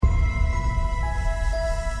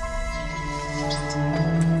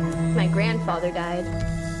My grandfather died.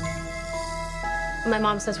 My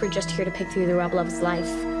mom says we're just here to pick through the rubble of his life.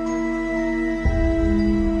 Wait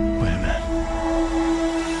a minute.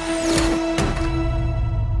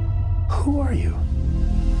 Who are you?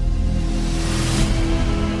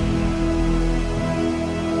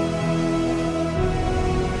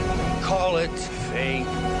 Call it fate.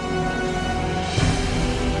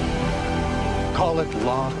 Call it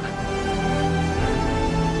luck.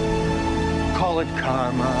 Call it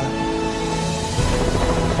karma.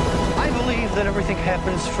 I believe that everything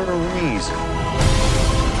happens for a reason.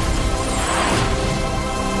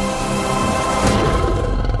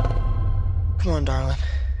 Come on, darling.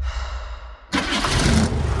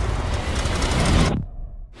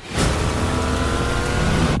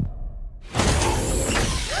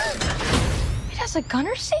 It has a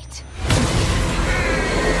gunner seat?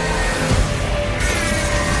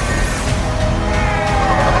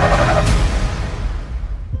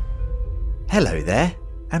 Hello there,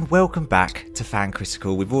 and welcome back to Fan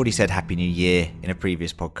Critical. We've already said Happy New Year in a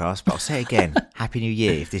previous podcast, but I'll say it again, Happy New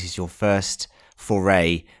Year if this is your first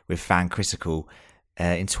foray with Fan Critical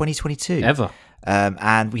in 2022. Ever.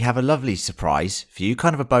 And we have a lovely surprise for you,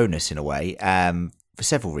 kind of a bonus in a way, for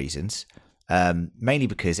several reasons. Mainly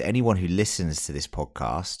because anyone who listens to this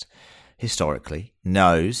podcast historically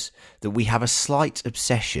knows that we have a slight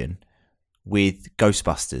obsession with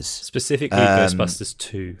Ghostbusters. Specifically Ghostbusters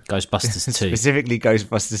 2. Ghostbusters 2. Specifically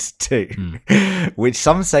Ghostbusters 2, which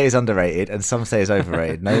some say is underrated and some say is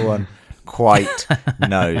overrated. No one quite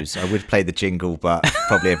knows. I would play the jingle, but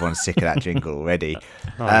probably everyone's sick of that jingle already.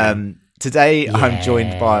 Today, I'm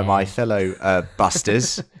joined by my fellow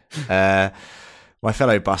Busters. Hello,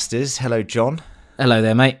 John. Hello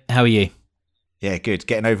there, mate. How are you? Yeah, good.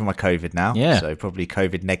 Getting over my COVID now. Yeah. So probably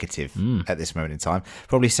COVID negative at this moment in time.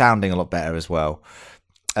 Probably sounding a lot better as well.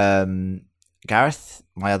 Gareth,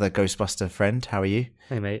 my other Ghostbuster friend, how are you?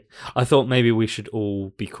 Hey, mate. I thought maybe we should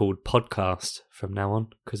all be called Podcast from now on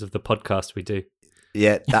because of the podcast we do.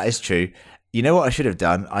 Yeah, that is true. You know what I should have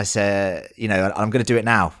done? I said, I'm going to do it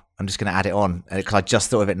now. I'm just going to add it on because I just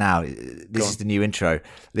thought of it now. This is the new intro.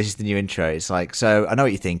 It's like, so I know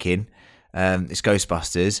what you're thinking. It's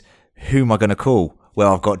Ghostbusters. Who am I going to call?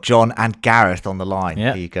 Well, I've got John and Gareth on the line.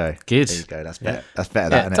 Yeah. There you go. Good. There you go. That's better. That's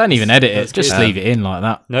better. Isn't Don't it? even edit it. That's Just good. leave it in like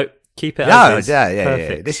that. Nope. Keep it Yeah, as is. yeah.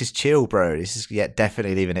 Perfect. This is chill, bro. This is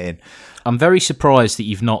definitely leaving it in. I'm very surprised that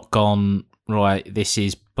you've not gone, right, this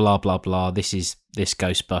is blah, blah, blah. This is this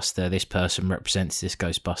Ghostbuster. This person represents this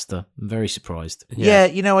Ghostbuster. I'm very surprised. Yeah,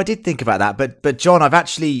 I did think about that, but John,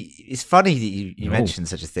 it's funny that you mentioned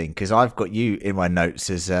such a thing because I've got you in my notes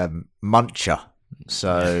as Muncher.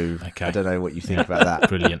 So Okay. I don't know what you think about that.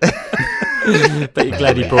 Brilliant. But you're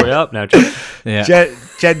glad you brought it up now, John. Yeah.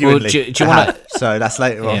 Genuinely. Well, do you wanna- So that's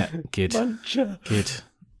later on. Yeah, good. Good.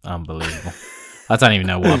 Unbelievable. I don't even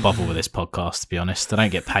know why I bother with this podcast, to be honest. I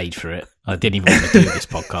don't get paid for it. I didn't even want to do this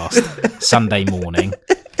podcast. Sunday morning.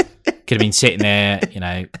 Could have been sitting there,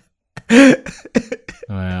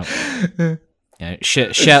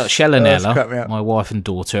 Shell and that's cracked me Ella, up. my wife and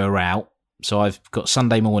daughter, are out. So I've got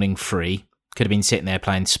Sunday morning free. Could have been sitting there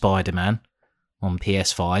playing Spider-Man on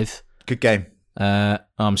PS5. Good game.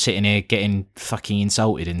 I'm sitting here getting fucking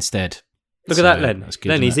insulted instead. Look at that, Len. That's good,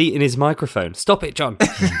 Len, isn't he's it? eating his microphone. Stop it, John.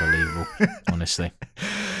 Unbelievable, honestly.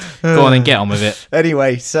 Go on and get on with it.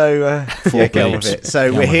 Anyway, so get on with bleeps. it. So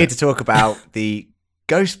Get we're on with here it. to talk about the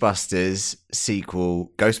Ghostbusters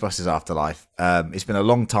sequel, Ghostbusters Afterlife. It's been a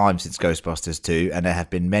long time since Ghostbusters 2, and there have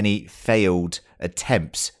been many failed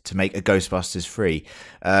attempts to make a Ghostbusters 3.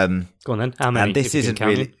 Go on then. How many? And this if you can isn't count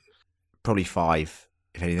really, them? probably 5,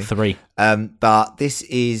 if anything. 3. But this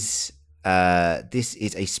is a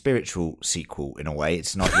spiritual sequel in a way.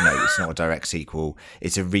 It's not, it's not a direct sequel.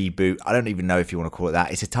 It's a reboot. I don't even know if you want to call it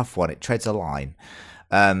that. It's a tough one. It treads a line.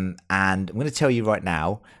 And I'm going to tell you right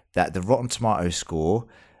now that the Rotten Tomatoes score,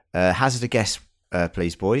 hazard a guess,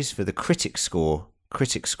 please, boys, for the critic score.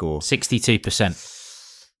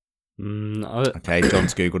 62%. Okay,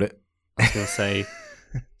 John's Googled it. I was going to say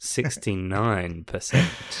 69%.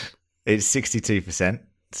 It's 62%.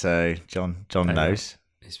 So John knows.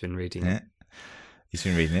 He's been reading Yeah. it. He's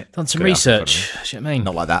been reading it. Done some Got it up in front of research. him. See what I mean?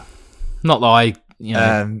 Not like that. Not that I,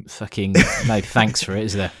 fucking no thanks for it,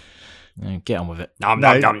 is there? Get on with it. Nom,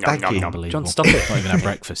 No, nom, nom, nom, thank nom, you. nom. Unbelievable. John, stop it. Not even had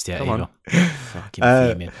breakfast yet. Come on. either. Fucking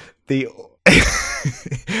fuming. The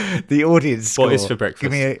the audience score. What is for breakfast?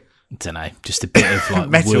 Give me a Don't know. Just a bit of like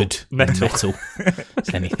Metal. wood, metal.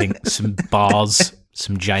 Anything. Some bars,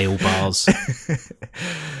 some jail bars.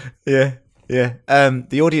 Yeah.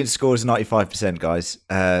 The audience score is 95%, guys.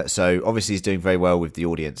 So obviously he's doing very well with the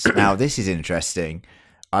audience. Now, this is interesting.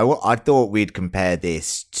 I thought we'd compare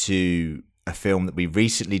this to a film that we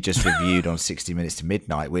recently just reviewed on 60 Minutes to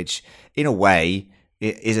Midnight, which, in a way,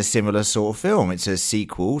 is a similar sort of film. It's a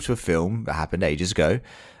sequel to a film that happened ages ago.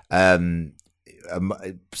 Some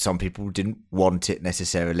people didn't want it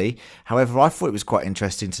necessarily. However, I thought it was quite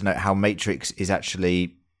interesting to note how Matrix is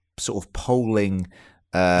actually sort of polling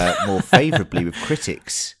more favourably with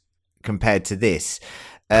critics compared to this,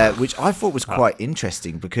 which I thought was quite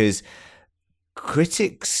interesting because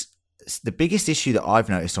critics, the biggest issue that I've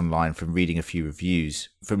noticed online from reading a few reviews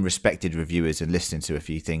from respected reviewers and listening to a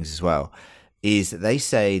few things as well, is that they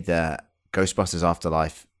say that Ghostbusters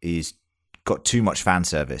Afterlife is got too much fan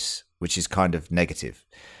service, which is kind of negative.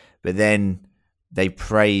 But then they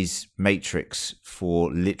praise Matrix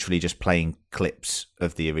for literally just playing clips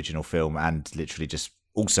of the original film and literally just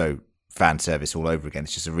also fan service all over again.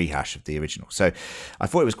 It's just a rehash of the original. So I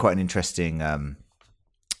thought it was quite an interesting,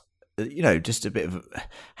 just a bit of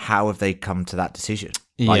how have they come to that decision?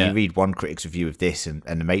 Yeah. Like you read one critic's review of this and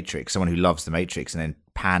The Matrix, someone who loves The Matrix, and then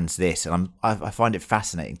pans this, and I find it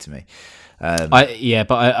fascinating to me. But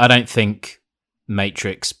I don't think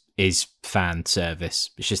Matrix is fan service.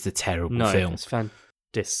 It's just a terrible film. It's fan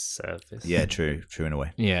disservice. Yeah, true in a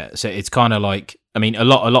way. Yeah, so it's kind of like, I mean, a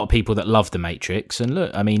lot of people that love The Matrix, and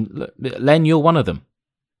look, Len, you're one of them.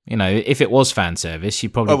 You know, if it was fan service,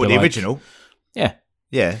 you'd probably the original. Yeah.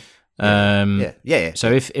 Yeah. Yeah.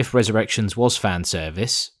 So if Resurrections was fan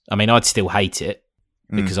service, I mean, I'd still hate it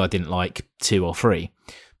because I didn't like 2 or 3,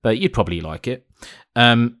 but you'd probably like it.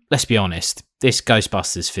 Let's be honest, this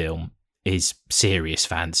Ghostbusters film is serious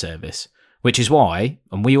fan service, which is why,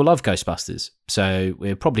 and we all love Ghostbusters, so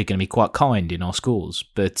we're probably going to be quite kind in our scores.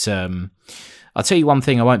 But I'll tell you one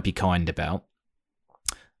thing I won't be kind about,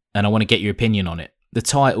 and I want to get your opinion on it. The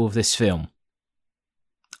title of this film,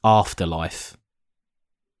 Afterlife.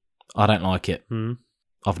 I don't like it.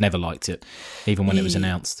 I've never liked it, even when it was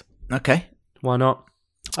announced. Okay. Why not?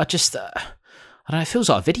 I just, I don't know, it feels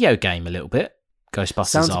like a video game a little bit. Ghostbusters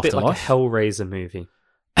Sounds a Afterlife. bit like a Hellraiser movie.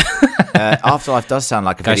 Afterlife does sound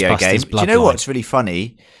like a video game. Ghostbusters Do you know Bloodline. what's really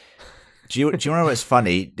funny? Do you know what's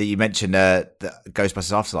funny that you mentioned the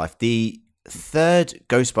Ghostbusters Afterlife? The third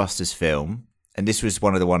Ghostbusters film, and this was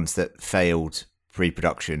one of the ones that failed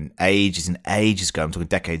pre-production ages and ages ago, I'm talking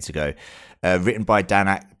decades ago, written by Dan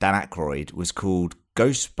Aykroyd, was called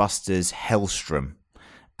Ghostbusters Hellstrom.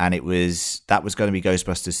 And that was going to be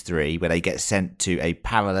Ghostbusters 3, where they get sent to a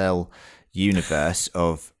parallel universe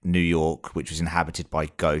of New York, which was inhabited by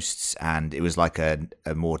ghosts, and it was like a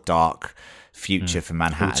more dark future for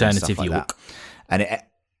Manhattan, Alternative and stuff like York. that. And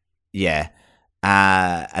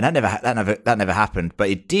and that never happened, but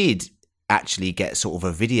it did actually get sort of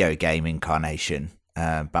a video game incarnation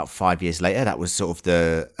about 5 years later. That was sort of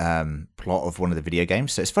the plot of one of the video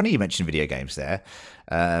games. So it's funny you mentioned video games there,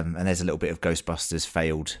 and there's a little bit of Ghostbusters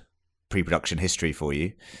failed pre-production history for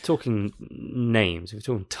you. Talking names, if we're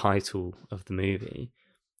talking title of the movie,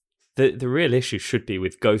 the real issue should be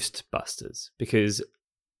with Ghostbusters, because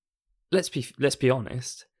let's be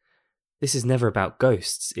honest, this is never about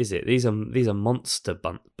ghosts, is it? These are monster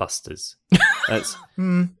busters. That's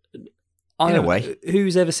In a way.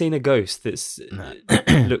 Who's ever seen a ghost that's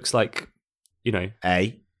looks like,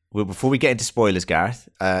 Well, before we get into spoilers, Gareth,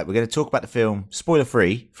 we're going to talk about the film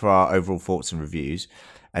spoiler-free for our overall thoughts and reviews,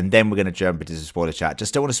 and then we're going to jump into the spoiler chat.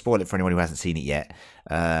 Just don't want to spoil it for anyone who hasn't seen it yet.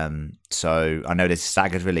 So I know there's a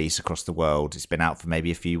staggered release across the world. It's been out for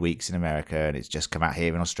maybe a few weeks in America, and it's just come out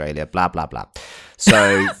here in Australia, blah, blah, blah.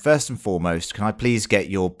 So first and foremost, can I please get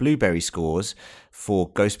your Blueberry scores for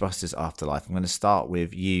Ghostbusters Afterlife? I'm going to start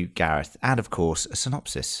with you, Gareth, and of course, a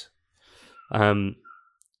synopsis.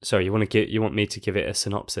 Sorry, you want me to give it a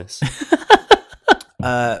synopsis?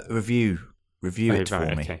 Review it for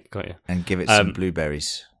me. Okay, got you. And give it some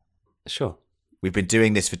blueberries. Sure. We've been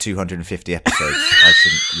doing this for 250 episodes. I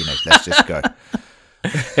shouldn't, let's just go.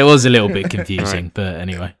 It was a little bit confusing, but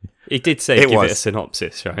anyway. He did say give it a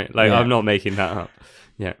synopsis, right? Like, I'm not making that up.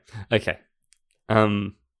 Yeah. Okay.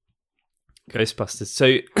 Ghostbusters.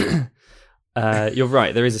 So, you're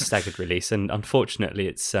right. There is a staggered release, and unfortunately,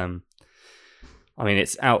 it's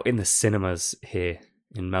it's out in the cinemas here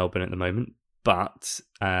in Melbourne at the moment. But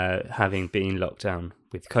having been locked down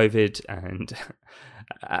with COVID and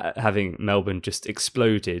having Melbourne just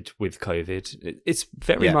exploded with COVID, it's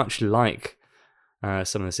very much like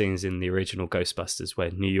some of the scenes in the original Ghostbusters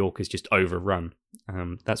where New York is just overrun.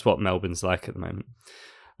 That's what Melbourne's like at the moment.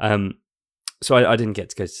 So I didn't get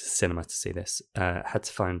to go to the cinema to see this. Had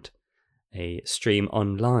to find a stream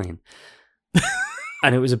online.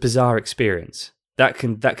 And it was a bizarre experience. That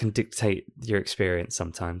can dictate your experience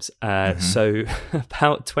sometimes. So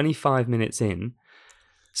about 25 minutes in,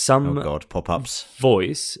 some Oh God, pop-ups.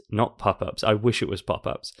 voice, not pop-ups, I wish it was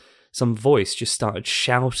pop-ups, some voice just started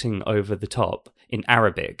shouting over the top in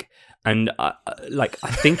Arabic, and I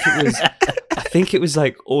think it was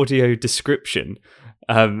like audio description,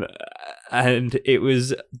 and it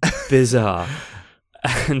was bizarre.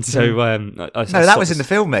 And so No, that was in the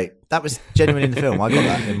film, mate. That was genuine in the film. I got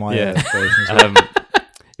that in my version as well.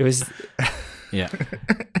 it was Yeah.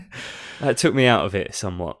 that took me out of it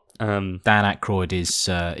somewhat. Dan Aykroyd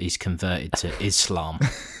is converted to Islam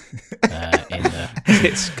in the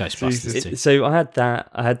Ghostbusters 2. So I had that.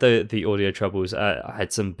 I had the audio troubles. I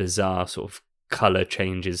had some bizarre sort of color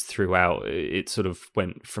changes throughout. It sort of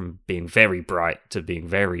went from being very bright to being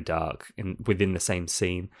very dark within the same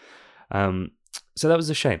scene. So that was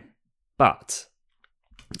a shame. But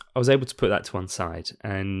I was able to put that to one side,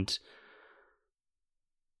 and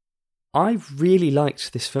I really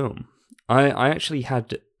liked this film. I actually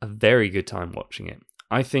had a very good time watching it.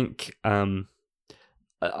 I think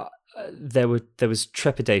there was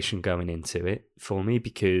trepidation going into it for me,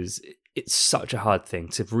 because it's such a hard thing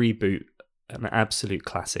to reboot an absolute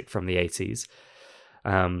classic from the 80s,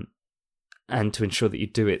 and to ensure that you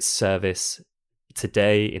do its service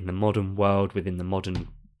today in the modern world, within the modern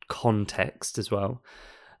context as well,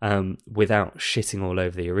 without shitting all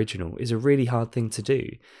over the original, is a really hard thing to do.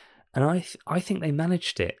 And I think they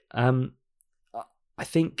managed it. I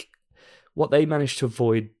think what they managed to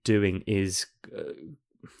avoid doing is,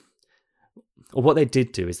 or what they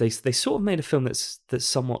did do is they sort of made a film that's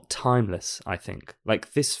somewhat timeless. I think,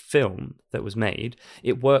 like, this film that was made,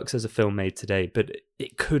 it works as a film made today, but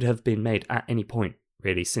it could have been made at any point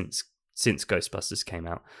really since Ghostbusters came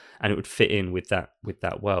out, and it would fit in with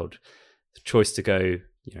that world. The choice to go,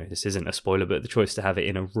 this isn't a spoiler, but the choice to have it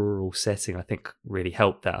in a rural setting, I think, really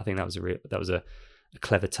helped that. I think that was a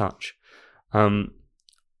clever touch.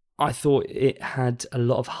 I thought it had a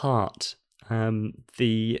lot of heart.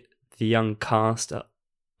 The young cast are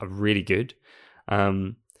really good.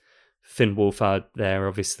 Finn Wolfhard there,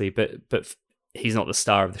 obviously, but he's not the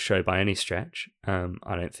star of the show by any stretch. I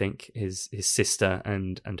don't think. His sister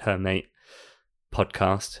and her mate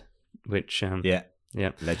podcast, which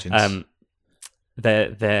legends.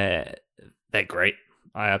 They're great.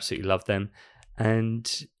 I absolutely love them,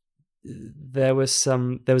 and there were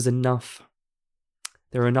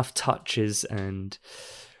enough touches and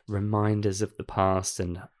reminders of the past,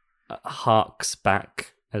 and harks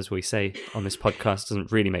back, as we say on this podcast,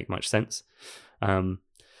 doesn't really make much sense,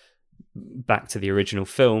 back to the original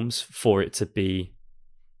films, for it to be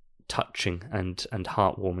touching and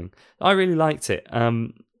heartwarming. I really liked it.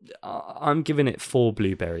 I'm giving it 4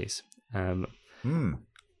 blueberries.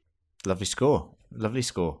 Lovely score.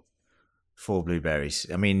 4 blueberries.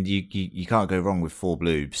 I mean, you can't go wrong with 4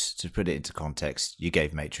 bloobs. To put it into context, you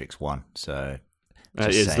gave Matrix 1, so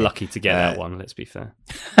it's lucky to get that one. Let's be fair.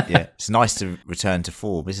 Yeah, it's nice to return to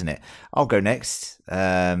form, isn't it? I'll go next,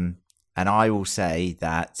 and I will say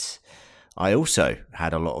that I also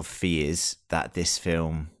had a lot of fears that this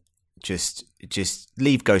film just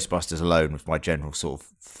leave Ghostbusters alone with my general sort of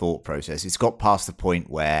thought process. It's got past the point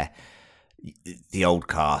where the old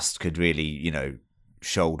cast could really,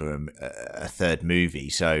 shoulder a third movie,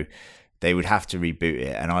 so they would have to reboot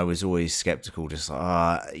it. And I was always skeptical, just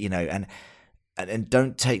and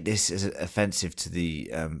don't take this as offensive to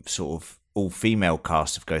the sort of all-female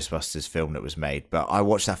cast of Ghostbusters film that was made, but I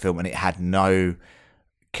watched that film and it had no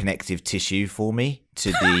connective tissue for me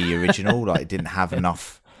to the original. Like, it didn't have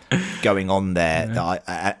enough going on there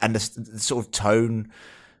that and the sort of tone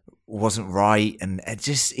wasn't right, and it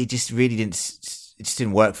just really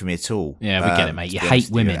didn't work for me at all. Yeah, we get it, mate. You hate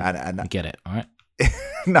women. We get it, all right?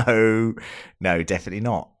 No, definitely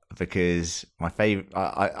not. Because my favorite,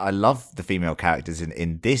 I love the female characters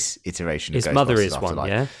in this iteration. His of mother Ghostbusters is one,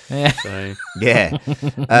 Afterlife. yeah. So. Yeah.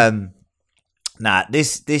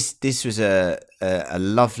 This was a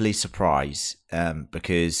lovely surprise,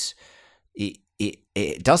 because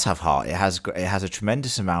it does have heart. It has a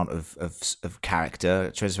tremendous amount of character,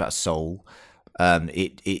 a tremendous amount of soul.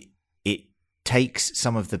 It takes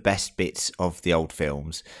some of the best bits of the old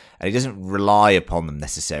films, and it doesn't rely upon them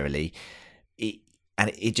necessarily.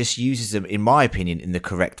 It just uses them, in my opinion, in the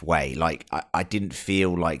correct way. Like, I didn't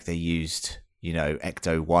feel like they used,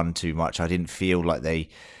 Ecto-1 too much. I didn't feel like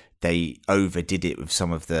they overdid it with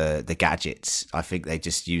some of the gadgets. I think they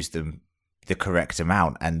just used them the correct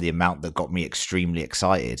amount, and the amount that got me extremely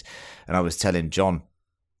excited. And I was telling John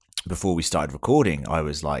before we started recording, I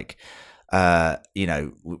was like, our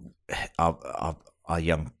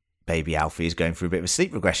young baby Alfie is going through a bit of a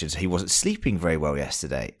sleep regression, so he wasn't sleeping very well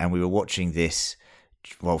yesterday, and we were watching this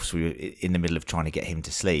whilst we were in the middle of trying to get him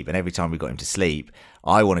to sleep. And every time we got him to sleep,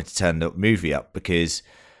 I wanted to turn the movie up because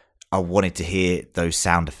I wanted to hear those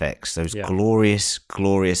sound effects, those glorious,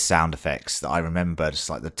 glorious sound effects that I remember, just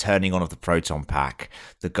like the turning on of the proton pack,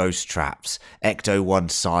 the ghost traps, Ecto-1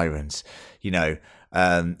 sirens, you know.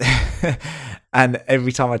 And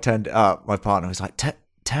every time I turned it up, my partner was like,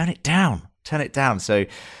 turn it down. So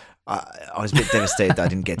I was a bit devastated that I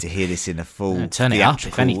didn't get to hear this in a full turn it up,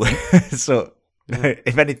 if anything. So,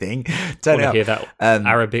 if anything, turn it up. Hear that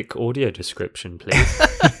Arabic audio description, please?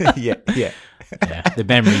 Yeah. Yeah, the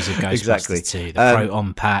memories of Ghostbusters Exactly. too. The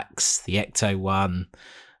proton packs, the Ecto-1,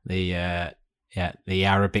 the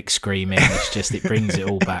Arabic screaming. It's just, it brings it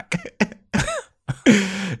all back.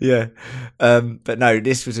 Yeah, but no,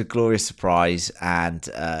 this was a glorious surprise, and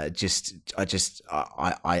I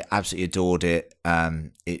absolutely adored it.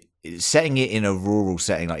 Setting it in a rural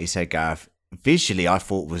setting, like you said, Gareth, visually I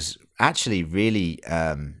thought was actually really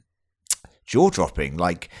jaw-dropping.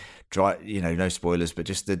 Like, no spoilers, but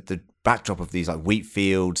just the backdrop of these like wheat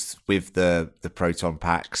fields with the proton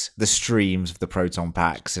packs, the streams of the proton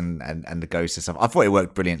packs, and the ghosts and stuff. I thought it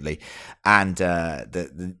worked brilliantly, and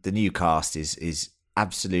the new cast is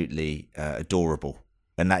absolutely adorable,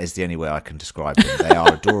 and that is the only way I can describe them. They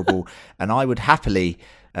are adorable, and I would happily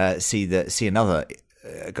see another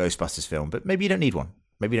Ghostbusters film, but maybe you don't need one.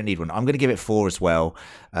 I'm going to give it 4 as well.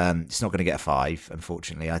 It's not going to get a 5,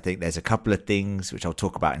 unfortunately. I think there's a couple of things, which I'll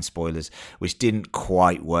talk about in spoilers, which didn't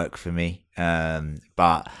quite work for me.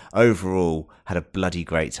 But overall, had a bloody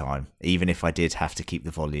great time, even if I did have to keep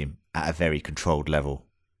the volume at a very controlled level.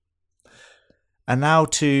 And now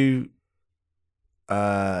to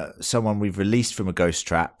someone we've released from a ghost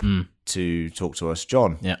trap to talk to us.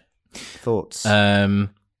 John, thoughts?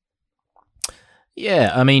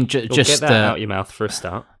 Yeah, I mean, just get that out your mouth for a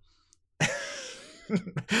start.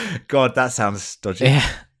 God, that sounds dodgy.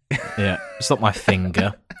 Yeah, it's not my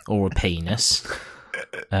finger or a penis.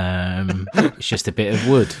 It's just a bit of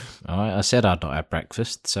wood. All right, I said I'd not have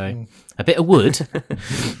breakfast, so a bit of wood.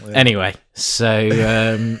 Anyway, so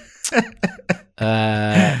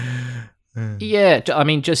yeah, I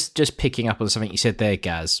mean, just picking up on something you said there,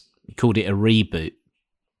 Gaz. You called it a reboot.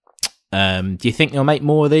 Do you think they'll make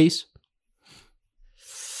more of these?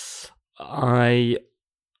 I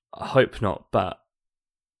hope not, but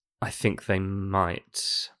I think they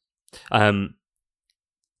might. This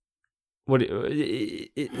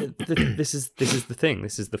is the thing.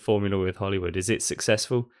 This is the formula with Hollywood. Is it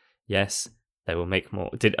successful? Yes, they will make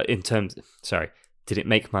more. Did it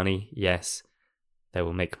make money? Yes, they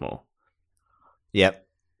will make more. Yep.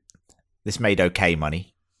 This made okay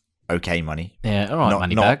money. Yeah, all right,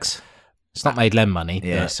 Moneybags. It's not made Lem money.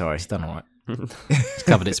 Yeah, sorry. It's done all right. It's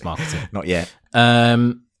covered its marketing. Not yet.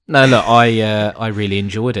 No, look, I really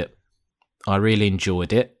enjoyed it.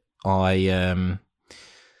 I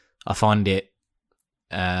find it.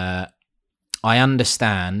 I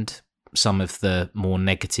understand some of the more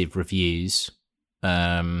negative reviews.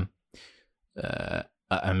 I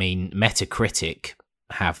mean, Metacritic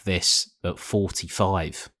have this at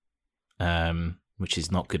 45, which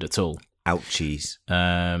is not good at all. Ouchies.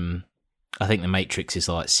 I think The Matrix is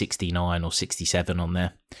like 69 or 67 on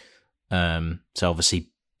there. So obviously,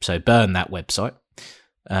 burn that website.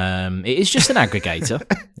 It is just an aggregator.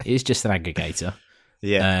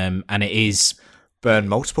 Yeah. And it is... Burn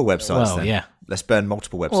multiple websites then. Yeah. Let's burn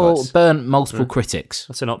multiple websites. Or burn multiple critics.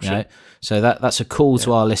 That's an option. You know? So that's a call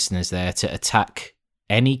to our listeners there to attack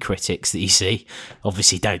any critics that you see.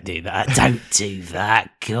 Obviously, don't do that. Don't do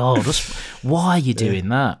that. God, why are you doing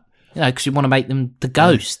that? You know, because you want to make them the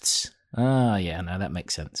ghosts. Yeah, no, that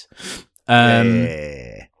makes sense.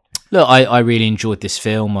 Look, I really enjoyed this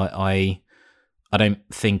film. I don't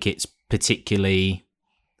think it's particularly.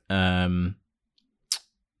 I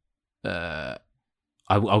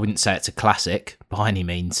wouldn't say it's a classic by any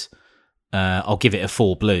means. I'll give it a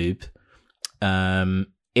 4 bloob.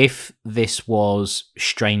 If this was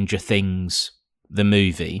Stranger Things, the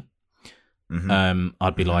movie,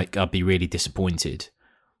 I'd be really disappointed.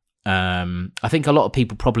 I think a lot of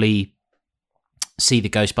people probably see the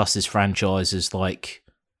Ghostbusters franchise as like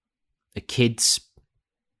a kid's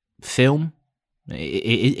film.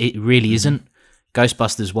 It really isn't.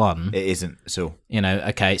 Ghostbusters 1. It isn't at all. You know,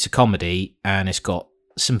 okay, it's a comedy and it's got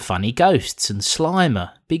some funny ghosts and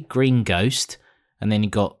Slimer, big green ghost, and then you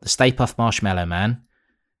got the Stay Puft Marshmallow Man.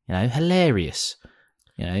 You know, hilarious.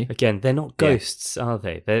 You know, again, they're not ghosts, are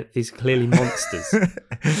they? These are clearly monsters.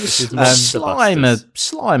 This is Monsterbusters.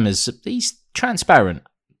 Slimer's he's transparent,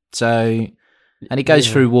 so and he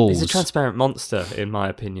goes through walls. He's a transparent monster, in my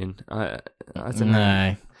opinion. I don't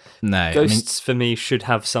know. No, Ghosts for me should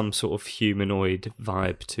have some sort of humanoid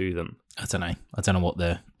vibe to them. I don't know. I don't know what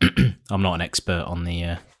the. I'm not an expert on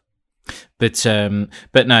the. But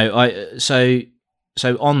no. So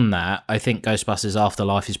on that, I think Ghostbusters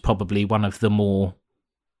Afterlife is probably one of the more.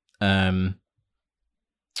 One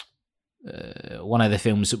of the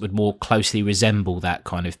films that would more closely resemble that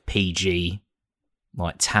kind of PG,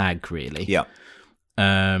 like tag, really. Yeah.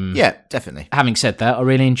 Yeah, definitely. Having said that, I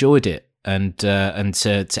really enjoyed it, and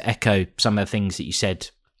to echo some of the things that you said,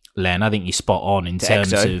 Len, I think you're spot on in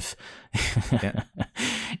terms exo. of.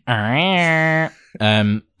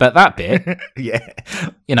 But that bit, Yeah.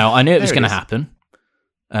 you know, I knew it was There it going to is. happen.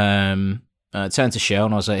 I turned to Shell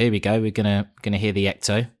and I was like, "Here we go. We're gonna hear the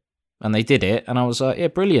ecto," and they did it, and I was like, "Yeah,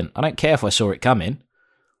 brilliant." I don't care if I saw it coming.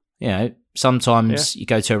 You know, sometimes you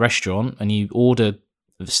go to a restaurant and you order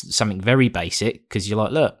something very basic because you're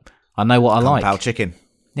like, "Look, I know what I like." Pal chicken.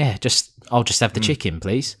 Yeah, I'll just have the chicken,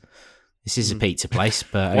 please. This is a pizza place,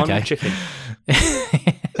 but okay. One chicken.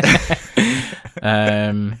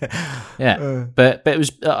 Yeah, but it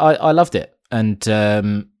was I loved it,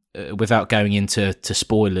 and without going into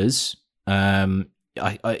spoilers,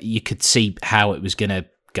 you could see how it was going to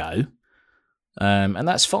go, and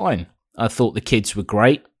that's fine. I thought the kids were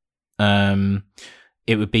great.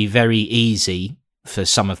 It would be very easy for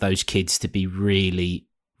some of those kids to be really,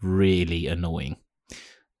 really annoying,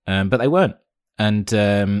 but they weren't. And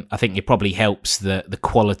I think it probably helps that the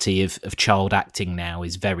quality of child acting now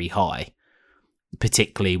is very high,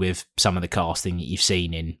 particularly with some of the casting that you've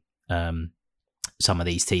seen in some of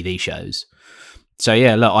these TV shows. So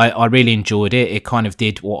yeah, look, I really enjoyed it. It kind of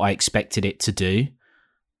did what I expected it to do.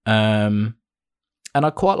 And I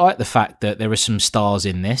quite like the fact that there are some stars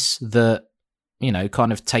in this that, you know,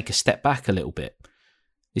 kind of take a step back a little bit.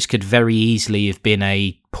 This could very easily have been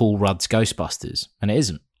a Paul Rudd's Ghostbusters, and it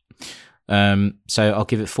isn't. So I'll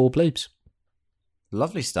give it 4 bloobs.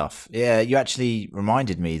 Lovely stuff. Yeah, you actually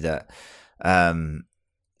reminded me that,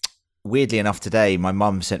 weirdly enough, today my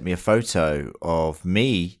mum sent me a photo of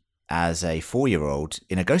me as a 4-year-old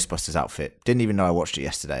in a Ghostbusters outfit. Didn't even know I watched it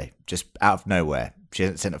yesterday, just out of nowhere. She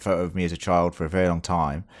hadn't sent a photo of me as a child for a very long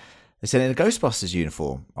time. They sent it in a Ghostbusters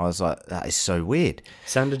uniform. I was like, that is so weird.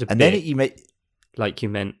 Sounded a And bit then you made... like you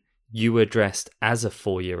meant you were dressed as a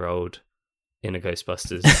 4-year-old in a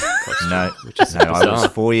Ghostbusters costume. No, which is no, I was bizarre.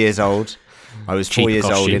 4 years old. I was Cheap 4 years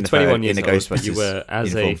old costume. in, the 21 in years a old, Ghostbusters you were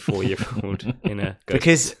as uniform. a 4-year-old in a Ghostbusters.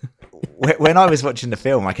 Because when I was watching the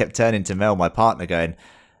film, I kept turning to Mel, my partner, going,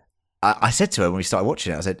 I said to her when we started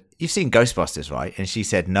watching it, I said, "You've seen Ghostbusters, right?" And she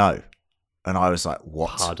said, "No." And I was like,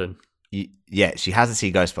 "What?" Pardon. Yeah, she hasn't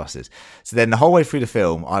seen Ghostbusters. So then the whole way through the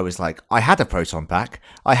film, I was like, I had a proton pack,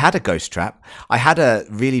 I had a ghost trap, I had a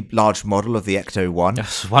really large model of the Ecto-1. I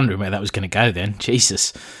was wondering where that was going to go then.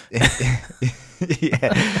 Jesus.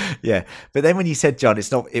 yeah. But then when you said, John,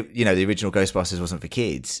 it's not, the original Ghostbusters wasn't for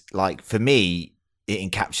kids. Like, for me, it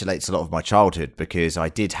encapsulates a lot of my childhood because I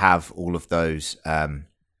did have all of those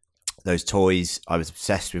toys. I was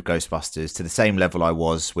obsessed with Ghostbusters to the same level I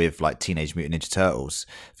was with like Teenage Mutant Ninja Turtles.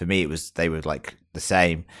 For me, they were like the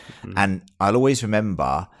same. Mm-hmm. And I'll always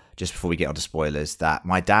remember, just before we get onto spoilers, that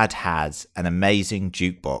my dad had an amazing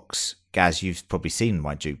jukebox. Gaz, you've probably seen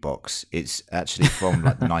my jukebox. It's actually from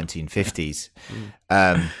like the 1950s.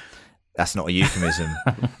 That's not a euphemism.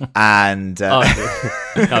 And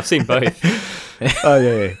I've seen both. Oh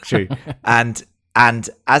yeah, true. And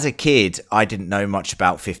as a kid, I didn't know much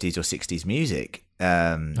about 50s or 60s music,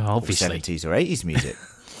 obviously. or 70s or 80s music.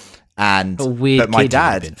 And A weird but my kid you would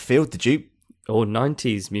have dad been. filled the juke. Or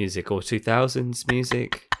 90s music or 2000s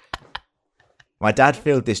music. My dad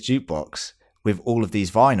filled this jukebox with all of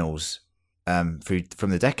these vinyls through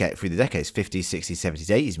the decades, 50s, 60s, 70s,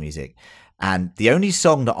 80s music. And the only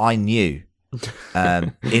song that I knew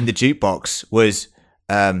in the jukebox was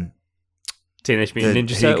Teenage Mutant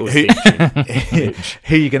Ninja who- Turtles. who- featuring.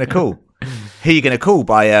 Who You Gonna Call? Who You Gonna Call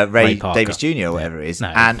by Ray Parker. Davis Jr. or whatever it is. No,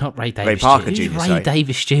 and not Ray Davis Parker Jr. Jr. Who's sorry. Ray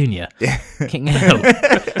Davis Jr. King hell.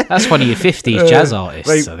 That's one of your 50s jazz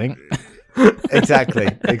artists, I think.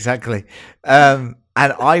 exactly. And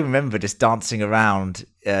I remember just dancing around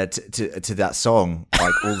to that song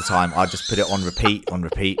like all the time. I just put it on repeat on the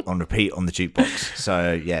jukebox.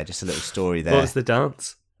 So yeah, just a little story there. What was the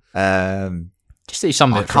dance? Just do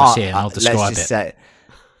some of I it for us can't. here and I'll describe let's just it. say,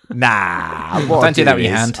 nah. What Don't I'll do that with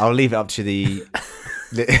your is hand. I'll leave it up to the.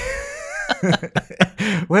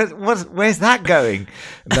 Where's that going?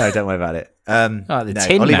 No, don't worry about it. Oh, the no,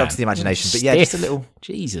 Tin I'll leave it Man. up to the imagination. But yeah, just a Stiff. little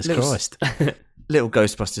Jesus little- Christ. little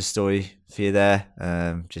Ghostbusters story for you there.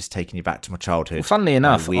 Just taking you back to my childhood. Well, funnily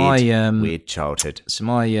enough, My weird, I weird childhood. so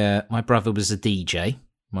my brother was a DJ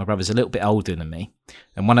My brother's a little bit older than me,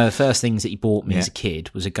 and one of the first things that he bought me as a kid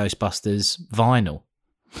was a Ghostbusters vinyl.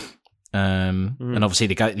 And obviously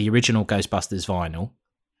the original Ghostbusters vinyl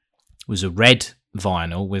was a red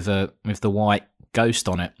vinyl with the white ghost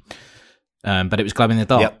on it, but it was glow in the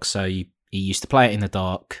dark. Yep. So he used to play it in the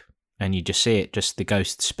dark, and you just see it, just the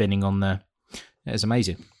ghost spinning on the. It was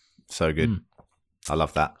amazing. So good. I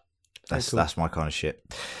love that. Cool. That's my kind of shit.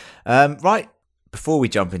 Right. Before we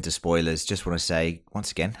jump into spoilers, just want to say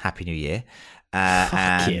once again, Happy New Year.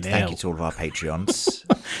 And thank you to all of our Patreons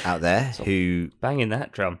out there who Banging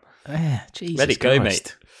that drum. Jesus Let it go,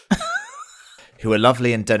 Christ. mate. who are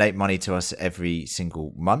lovely and donate money to us every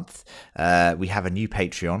single month. We have a new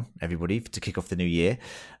Patreon, everybody, to kick off the new year.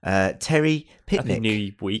 Terry Pitnick. Happy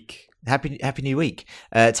New Week. Happy New Week.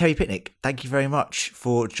 Terry Pitnick, thank you very much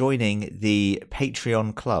for joining the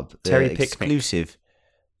Patreon club. The Terry Picnic. exclusive.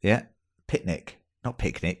 Yeah, Pitnick, not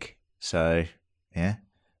picnic. So, yeah,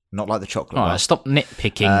 not like the chocolate All bar. right, stop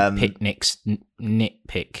nitpicking. Picnics.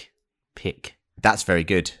 Pick. That's very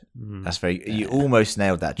good. That's very. You almost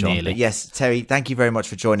nailed that, John. Nearly. But yes, Terry, thank you very much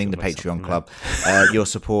for joining the Patreon club. Your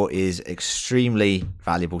support is extremely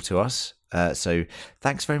valuable to us. So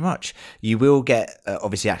thanks very much. You will get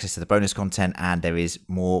obviously access to the bonus content, and there is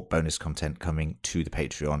more bonus content coming to the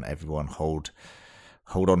Patreon. Everyone, hold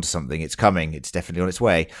on to something. It's coming. It's definitely on its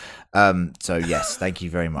way. So yes, thank you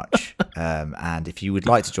very much. And if you would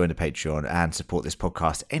like to join the Patreon and support this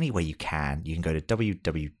podcast any way you can go to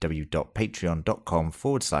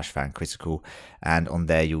www.patreon.com/fancritical, and on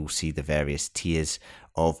there you'll see the various tiers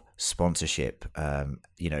of sponsorship.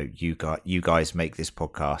 You guys make this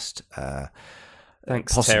podcast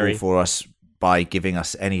Thanks, possible Terry. for us by giving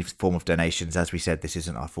us any form of donations. As we said, this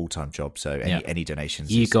isn't our full-time job, so any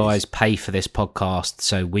donations. You is guys pay for this podcast,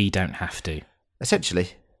 so we don't have to. essentially,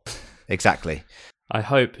 exactly. I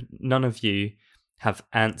hope none of you have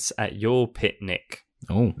ants at your picnic.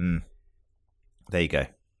 Oh, There you go.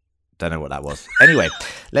 Don't know what that was. Anyway,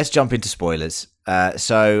 let's jump into spoilers.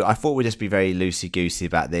 So I thought we'd just be very loosey-goosey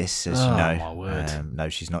about this, as you know. my word. No,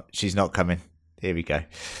 she's not. She's not coming. Here we go.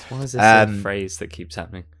 Why is this a phrase that keeps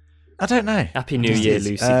happening? I don't know. Happy New Year,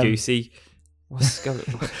 Lucy Goosey. What's going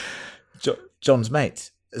on? John's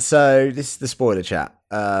mate. So this is the spoiler chat.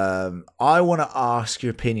 I want to ask your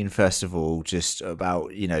opinion first of all, just about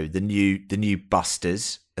the new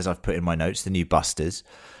Busters, as I've put in my notes, the new Busters.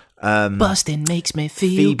 busting makes me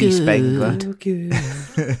feel Phoebe good. Spengler.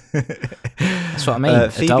 That's what I mean.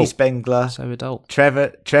 Phoebe adult. Spengler. So adult.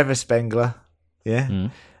 Trevor Spengler. Yeah.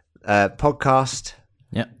 Podcast.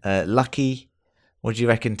 Yep. Lucky. What do you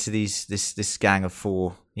reckon to this gang of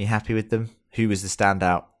four? You happy with them? Who was the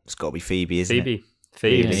standout? It's got to be Phoebe, isn't it?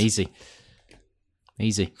 Phoebe. Yeah,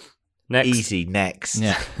 easy. Next. Easy. Next.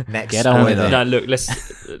 Yeah. Next. Get on with spoiler. it. No, look. Let's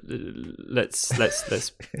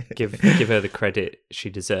give her the credit she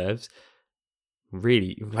deserves.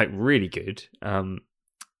 Really good.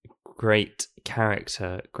 Great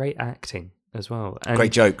character, great acting as well. And,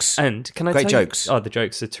 Great jokes. And can I Great tell jokes. You, the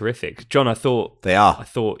jokes are terrific, John. I thought They are.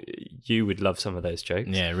 you would love some of those jokes.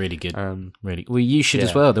 Yeah, really good. Really. Well, you should as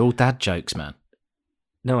yeah. well. They're all dad jokes, man.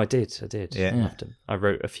 No, I did. Yeah. Loved them. I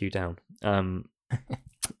wrote a few down.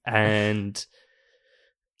 And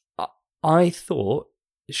I thought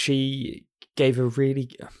she gave a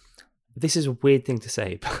really. This is a weird thing to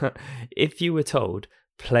say, but if you were told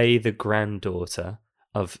play the granddaughter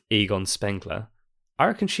of Egon Spengler, I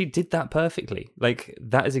reckon she did that perfectly. Like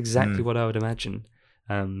that is exactly what I would imagine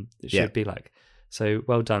she would be like. So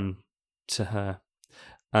well done to her.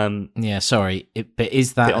 Yeah, sorry. But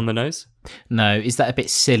is that Bit on the nose? No, is that a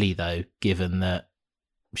bit silly though, given that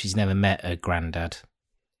she's never met her granddad?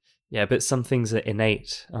 Yeah, but some things are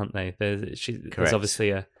innate, aren't they? There's Correct.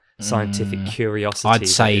 obviously a scientific curiosity. I'd that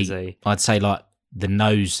say like the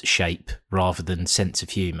nose shape rather than sense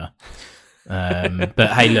of humour.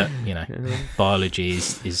 But hey, look, biology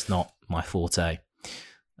is not my forte.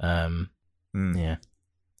 Yeah.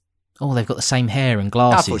 Oh, they've got the same hair and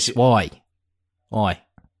glasses. Why?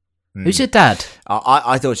 Who's your dad?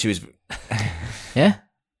 I thought she was. Yeah.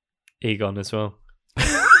 Egon as well.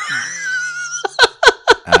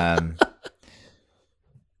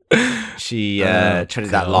 She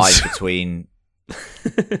treaded that line between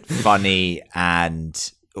funny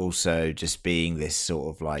and also just being this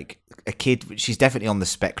sort of like a kid. She's definitely on the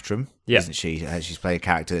spectrum, isn't she? She's playing a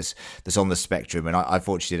character that's on the spectrum, and I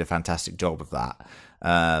thought she did a fantastic job of that.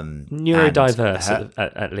 Neurodiverse,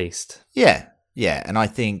 at least. Yeah, and I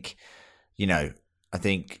think, I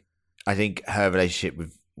think her relationship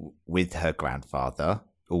with her grandfather,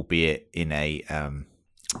 albeit in a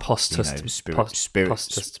Posthumously.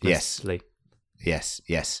 yes,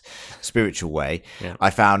 yes, spiritual way. Yeah. I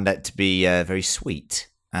found that to be very sweet,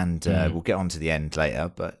 and we'll get on to the end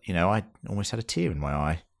later. But I almost had a tear in my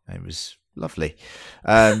eye. It was lovely.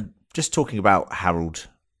 Just talking about Harold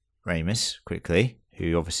Ramis quickly,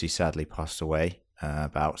 who obviously sadly passed away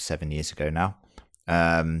about 7 years ago now.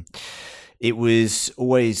 It was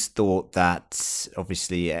always thought that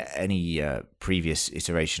obviously any previous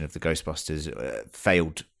iteration of the Ghostbusters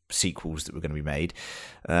failed sequels that were going to be made.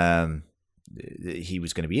 He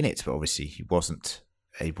was going to be in it, but obviously he wasn't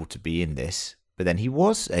able to be in this. But then he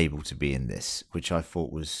was able to be in this, which I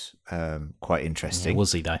thought was quite interesting. Yeah,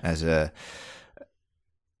 was he though?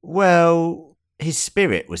 His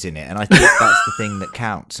spirit was in it, and I think that's the thing that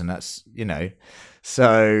counts, and that's,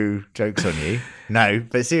 so joke's on you. No,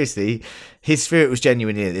 but seriously, his spirit was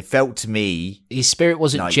genuinely in it. It felt to me... His spirit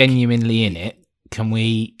wasn't like, genuinely in it. Can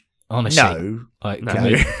we, honestly... No. Can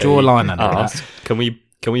we draw a line under that? Can we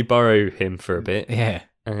borrow him for a bit? Yeah.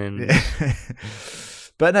 And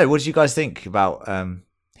But no, what did you guys think about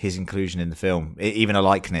his inclusion in the film? Even a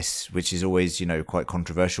likeness, which is always, quite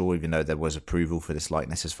controversial, even though there was approval for this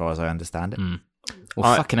likeness as far as I understand it.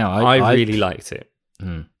 Well, fucking hell. I really liked it.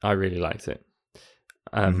 Mm. I really liked it.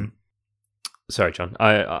 Sorry, John.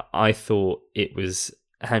 I thought it was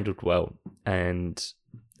handled well, and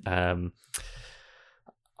I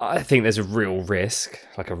think there's a real risk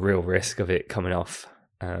of it coming off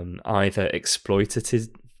either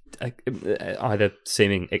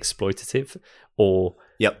seeming exploitative or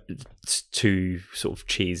too sort of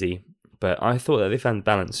cheesy. But I thought that they found the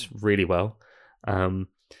balance really well.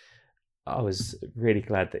 I was really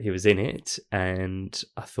glad that he was in it, and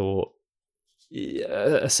I thought,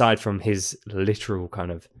 aside from his literal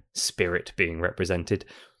kind of spirit being represented,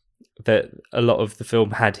 that a lot of the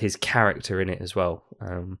film had his character in it as well.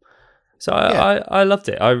 I loved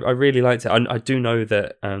it. I really liked it. I do know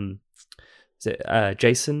that is it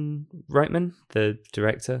Jason Reitman, the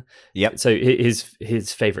director? Yep. So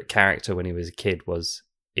his favorite character when he was a kid was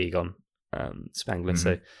Egon Spangler.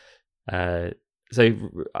 Mm-hmm. So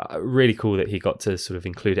really cool that he got to sort of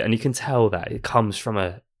include it, and you can tell that it comes from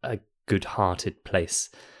a good-hearted place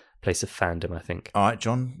of fandom, I think. All right,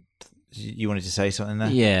 John, you wanted to say something there?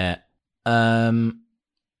 Yeah.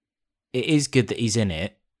 It is good that he's in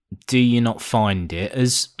it. Do you not find it,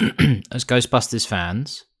 as Ghostbusters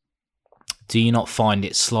fans, do you not find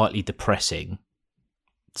it slightly depressing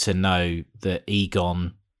to know that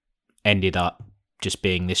Egon ended up just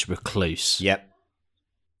being this recluse? Yep.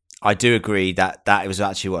 I do agree that was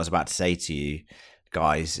actually what I was about to say to you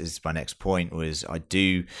guys. Is my next point was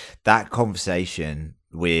that conversation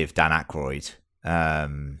with Dan Aykroyd,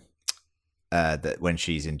 that when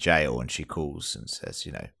she's in jail and she calls and says,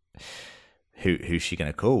 who's she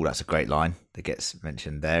going to call? That's a great line that gets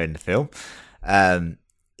mentioned there in the film. That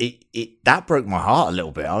broke my heart a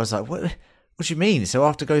little bit. I was like, what do you mean? So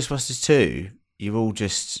after Ghostbusters 2, you all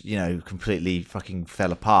just, completely fucking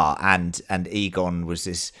fell apart. And Egon was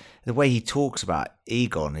this, the way he talks about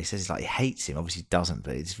Egon, he says he hates him. Obviously he doesn't,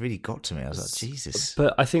 but it's really got to me. I was like, Jesus.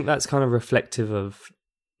 But I think that's kind of reflective of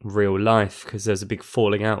real life, because there's a big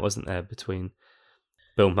falling out, wasn't there, between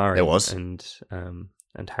Bill Murray and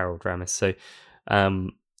Harold Ramis. So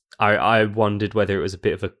I wondered whether it was a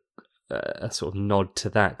bit of a sort of nod to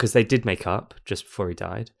that, because they did make up just before he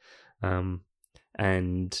died. And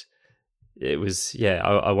it was,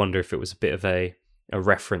 I wonder if it was a bit of a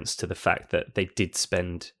reference to the fact that they did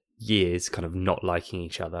spend years kind of not liking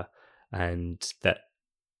each other, and that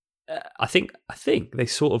I think they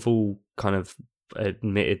sort of all kind of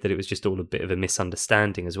admitted that it was just all a bit of a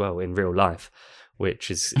misunderstanding as well in real life,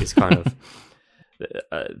 which is kind of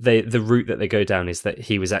the route that they go down is that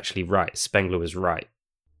he was actually right. Spengler was right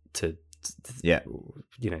to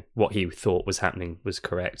what he thought was happening was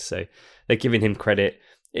correct. So they're giving him credit.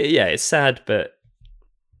 Yeah, it's sad, but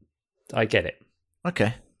I get it.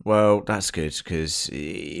 Okay, well, that's good, because it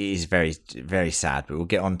is very, very sad. But we'll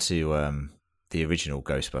get on to the original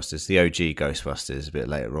Ghostbusters, the OG Ghostbusters, a bit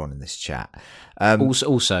later on in this chat.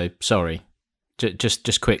 Also, sorry,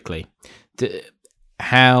 just quickly,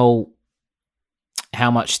 how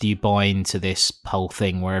much do you buy into this whole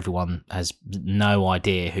thing where everyone has no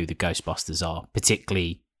idea who the Ghostbusters are,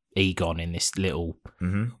 particularly Egon in this little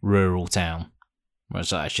rural town?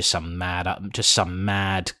 Whereas it's just some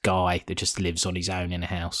mad guy that just lives on his own in a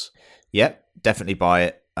house. Yep, definitely buy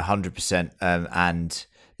it, 100%. And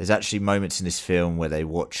there's actually moments in this film where they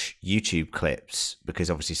watch YouTube clips, because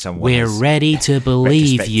obviously someone We're ready to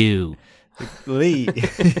believe you. Lee,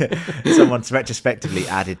 someone retrospectively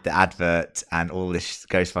added the advert and all this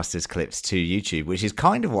Ghostbusters clips to YouTube, which is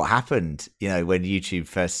kind of what happened, when YouTube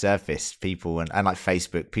first surfaced. People and like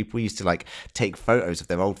Facebook, people used to like take photos of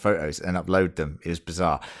their old photos and upload them. It was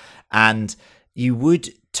bizarre. And you would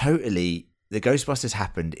the Ghostbusters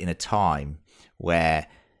happened in a time where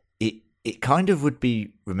it kind of would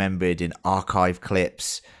be remembered in archive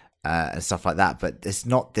clips and stuff like that, but there's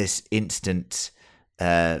not this instant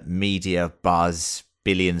media buzz,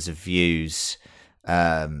 billions of views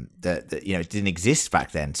that it didn't exist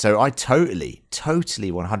back then. So I totally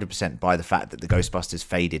 100% buy the fact that the Ghostbusters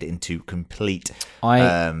faded into complete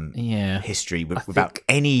history without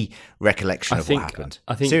any recollection of what happened.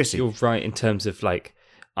 I think seriously, you're right in terms of like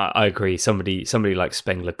I agree. Somebody like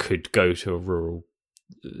Spengler could go to a rural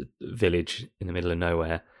village in the middle of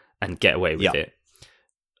nowhere and get away with it.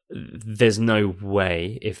 There's no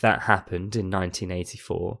way, if that happened in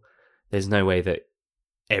 1984, there's no way that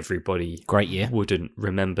everybody wouldn't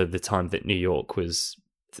remember the time that New York was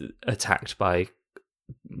attacked by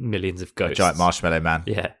millions of ghosts. A giant marshmallow man.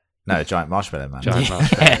 Yeah. No, a giant marshmallow man. Giant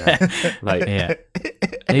marshmallow man.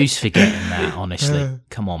 Who's forgetting that, honestly?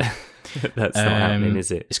 Come on. That's not happening,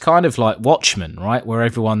 is it? It's kind of like Watchmen, right? Where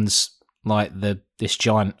everyone's like this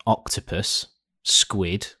giant octopus,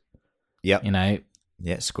 squid. Yep.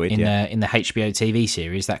 Yeah, squid. In the HBO TV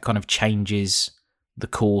series, that kind of changes the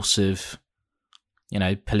course of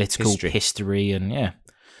political history and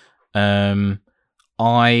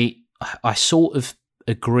I sort of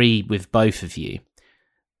agree with both of you.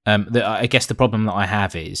 I guess the problem that I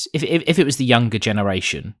have is if it was the younger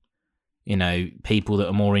generation, people that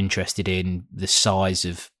are more interested in the size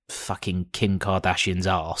of fucking Kim Kardashian's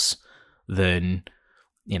arse than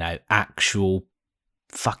actual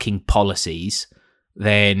fucking policies,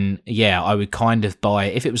 then I would kind of buy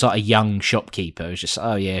it. If it was like a young shopkeeper, it's just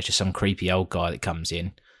it's just some creepy old guy that comes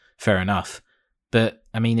in, fair enough. But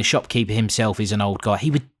I mean, the shopkeeper himself is an old guy.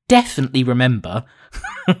 He would definitely remember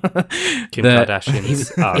Kim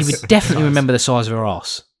Kardashian's ass. He would definitely remember the size of her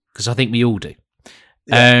ass, because I think we all do.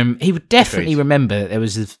 He would definitely remember that there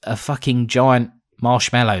was a fucking giant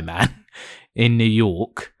marshmallow man in New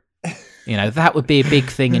York. That would be a big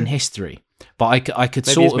thing in history. But I could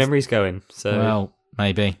maybe sort his of memory's going. So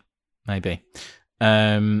maybe. But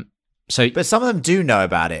some of them do know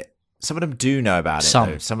about it. Some of them do know about it.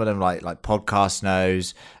 Though. Some of them, like Podcast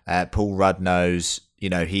knows. Paul Rudd knows.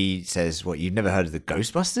 He says, "What, you've never heard of the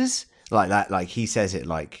Ghostbusters?" Like that. Like he says it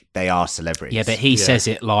like they are celebrities. Yeah, but he says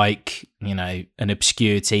it like an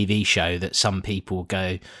obscure TV show that some people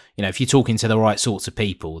go. If you're talking to the right sorts of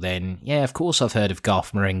people, then of course I've heard of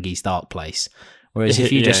Garth Marenghi's Dark Place. Whereas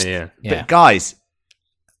if you But guys,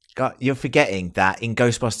 you're forgetting that in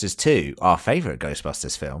Ghostbusters 2, our favourite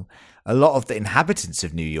Ghostbusters film, a lot of the inhabitants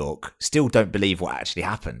of New York still don't believe what actually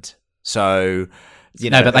happened. So,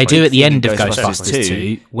 no, but they do at the end of Ghostbusters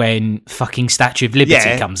 2 when fucking Statue of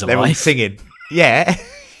Liberty comes alive. They're all singing. Yeah.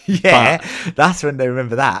 Yeah, that's when they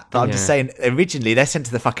remember that. But I'm just saying, originally they're sent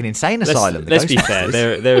to the fucking insane asylum. Let's be fair.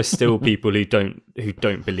 There are still people who don't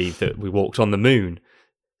believe that we walked on the moon.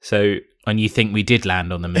 So, and you think we did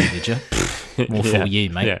land on the moon, did you? More for you,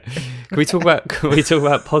 mate. Yeah. Can we talk about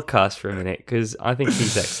Podcast for a minute? Because I think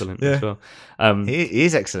he's excellent as well. He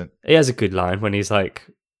is excellent. He has a good line when he's like,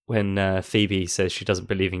 when Phoebe says she doesn't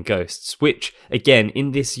believe in ghosts, which again,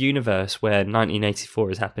 in this universe where 1984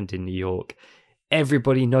 has happened in New York,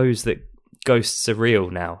 everybody knows that ghosts are real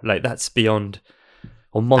now. Like that's beyond,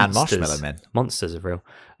 or monsters. And marshmallow men. Monsters are real.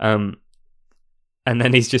 And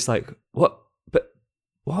then he's just like, what? But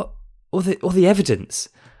what? All the evidence,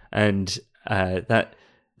 and that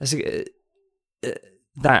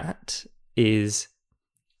is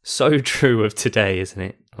so true of today, isn't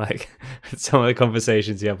it? Like some of the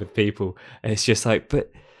conversations you have with people, and it's just like,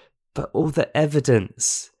 but all the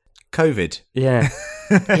evidence. COVID. Yeah.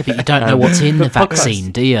 But you don't know what's in the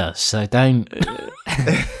vaccine, do you? So don't.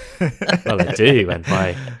 Well, I do, and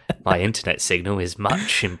my internet signal is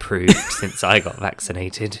much improved since I got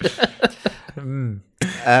vaccinated.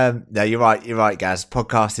 No, you're right, Gaz.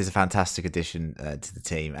 Podcast is a fantastic addition to the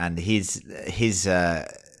team, and his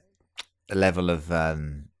level of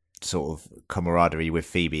sort of camaraderie with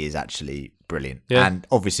Phoebe is actually brilliant. Yeah. And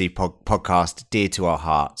obviously, podcast dear to our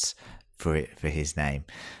hearts for his name.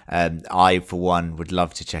 I, for one, would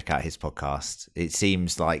love to check out his podcast. It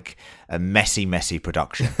seems like a messy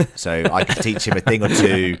production, so I could teach him a thing or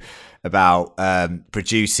two about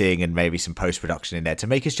producing and maybe some post production in there to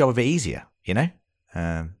make his job a bit easier.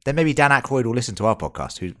 Then maybe Dan Aykroyd will listen to our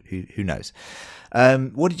podcast. Who knows?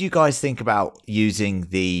 What did you guys think about using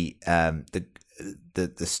the the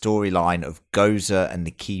storyline of Gozer and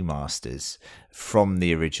the Keymasters from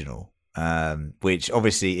the original, which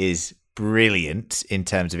obviously is brilliant in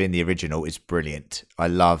terms of in the original. It's brilliant. I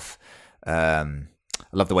love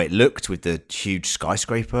the way it looked with the huge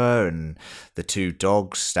skyscraper and the two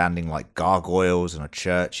dogs standing like gargoyles on a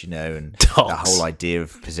church, and the whole idea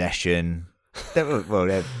of possession. I don't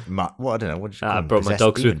know. What do you call I them? brought my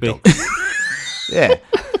dogs with me. Yeah.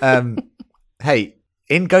 Hey,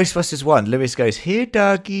 in Ghostbusters 1, Lewis goes, "Here,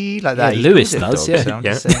 doggy," like that. Yeah, He Lewis calls it does, dog,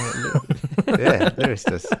 yeah. so I'm just saying yeah, Lewis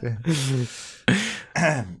does.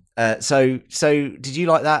 So did you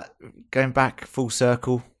like that? Going back full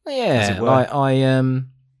circle? as Yeah, it were? like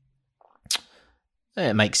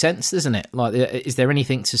it makes sense, doesn't it? Like, is there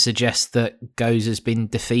anything to suggest that Gozer has been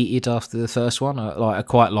defeated after the first one? I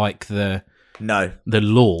quite like the No.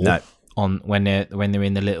 lore No. on when they're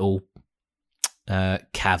in the little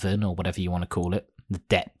cavern or whatever you want to call it, the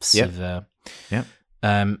depths Yep. of Yep.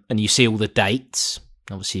 and you see all the dates.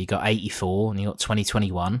 Obviously, you got 84 and you got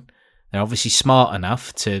 2021. They're obviously smart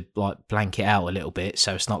enough to like blank it out a little bit,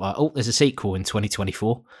 so it's not like, oh, there's a sequel in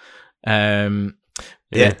 2024.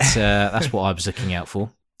 Yeah. That's what I was looking out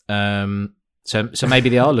for. So maybe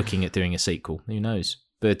they are looking at doing a sequel. Who knows?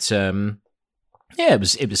 But yeah,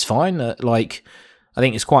 it was fine. Like, I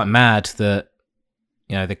think it's quite mad that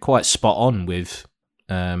they're quite spot on with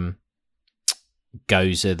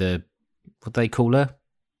Gozer, the what do they call her?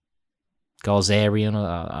 Gozerian, or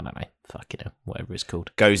I don't know. Fucking hell, whatever it's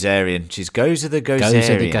called. Gozerian. She's Gozer the Gozerian. Gozer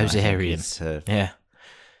the I think Gozerian. is her- Yeah,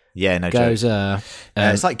 Yeah, no joke. Gozer.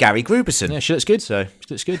 It's like Gary Gruberson. Yeah, she looks good. So She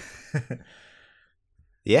looks good.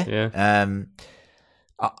 yeah. Yeah.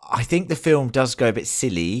 I think the film does go a bit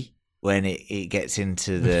silly when it gets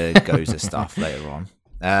into the Gozer stuff later on,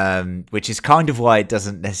 which is kind of why it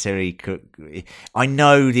doesn't necessarily. I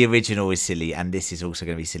know the original is silly, and this is also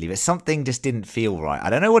going to be silly, but something just didn't feel right.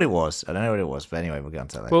 I don't know what it was. But anyway, we'll get on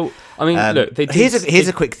to that later. Well, I mean, look, they did, here's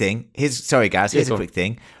a quick thing. Sorry, Gaz. Here's go a on. quick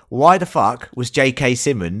thing. Why the fuck was J.K.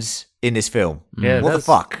 Simmons in this film? Yeah, What the that's-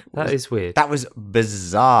 fuck? that is weird. That was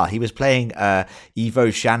bizarre. He was playing Ivo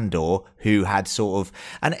Shandor, who had sort of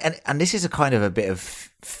and this is a kind of a bit of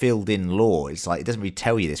filled in lore. It's like it doesn't really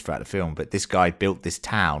tell you this throughout the film, but this guy built this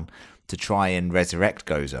town to try and resurrect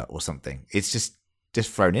Gozer or something. It's just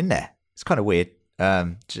thrown in there. It's kind of weird.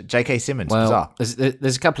 J.K. Simmons, bizarre. Well,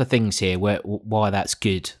 there's a couple of things here why that's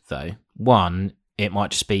good, though. One, it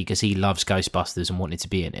might just be because he loves Ghostbusters and wanted to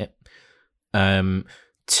be in it.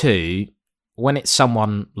 Two, when it's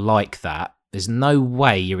someone like that, there's no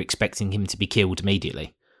way you're expecting him to be killed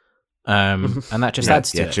immediately. And that just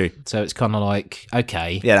adds to it. true. So it's kind of like,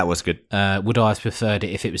 okay, Yeah, that was good. would I have preferred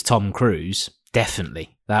it if it was Tom Cruise?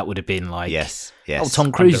 Definitely. That would have been like, Yes. oh,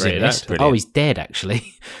 Tom Cruise is in Underrated this. actor. Oh, he's dead,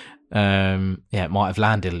 actually. Yeah, it might have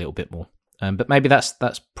landed a little bit more. But maybe that's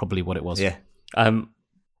probably what it was. Yeah.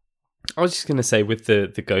 I was just going to say with the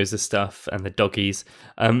Gozer stuff and the doggies,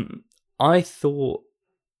 I thought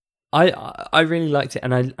I really liked it,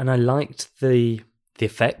 and I liked the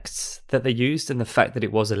effects that they used and the fact that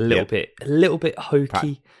it was a little bit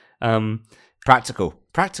hokey. Practical.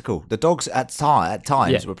 The dogs at times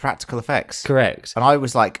Yeah. were practical effects. Correct. And I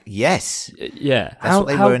was like, yes. Yeah. That's what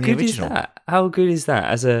they were in the good original. Is that? How good is that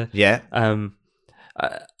as a Yeah.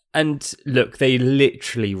 and look, they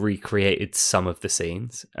literally recreated some of the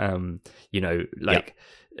scenes.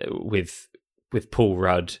 With Paul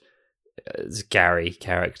Rudd as Gary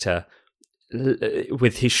character,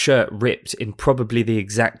 with his shirt ripped in probably the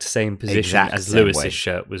exact same position Exact as same Lewis's way.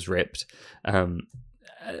 shirt was ripped.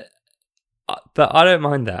 But I don't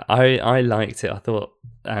mind that. I liked it. I thought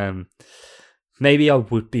maybe I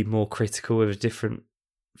would be more critical of a different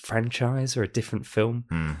franchise or a different film.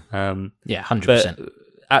 Yeah, 100%.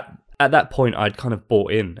 But at that point, I'd kind of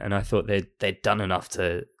bought in, and I thought they'd done enough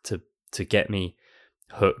to get me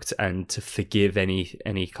hooked and to forgive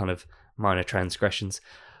any kind of minor transgressions.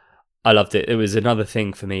 I loved it. It was another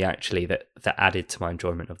thing for me actually that added to my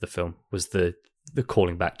enjoyment of the film was the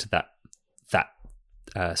calling back to that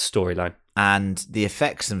storyline. And the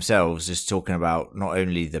effects themselves, just talking about not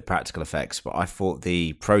only the practical effects, but I thought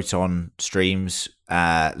the proton streams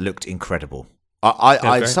looked incredible.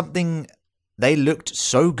 They looked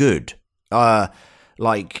so good.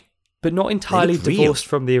 But not entirely look real. divorced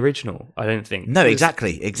from the original, I don't think. No, It was-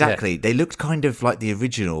 exactly. They looked kind of like the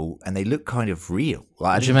original, and they looked kind of real.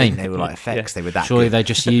 Like, I do you didn't think mean? they were like effects. They were that Surely good. they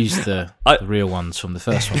just used the real ones from the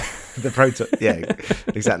first one. The proton. Yeah,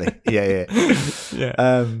 exactly. Yeah.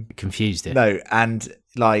 Confused it. No, and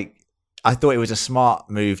like I thought it was a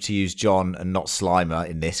smart move to use John and not Slimer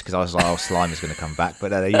in this because I was like, oh, Slimer's going to come back. But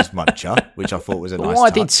they used Muncher, which I thought was a nice Why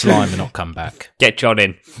touch. did Slimer not come back? Get John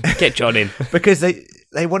in. Get John in. Because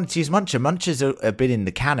they wanted to use Muncher. Muncher's been in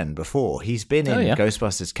the canon before. He's been in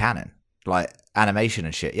Ghostbusters canon, like animation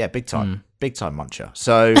and shit. Yeah, big time. Big time Muncher.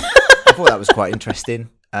 So I thought that was quite interesting.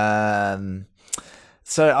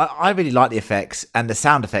 So I really like the effects and the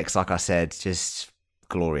sound effects, like I said, just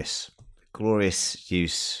glorious. Glorious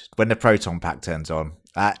use when the proton pack turns on.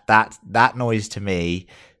 That noise to me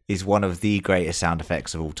is one of the greatest sound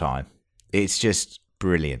effects of all time. It's just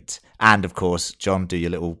brilliant. And of course, John, do your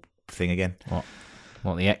little thing again.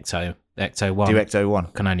 What the Ecto 1? Do Ecto 1.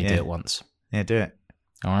 Can only do it once. Yeah, do it.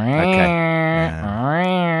 Okay.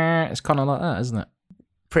 It's kind of like that, isn't it?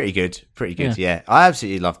 Pretty good. Yeah. I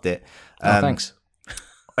absolutely loved it. Thanks.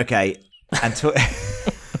 Okay. And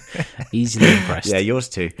Easily impressed. Yeah, yours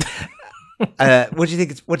too. What do you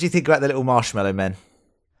think? What do you think about the little marshmallow men?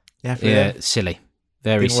 Yeah, silly.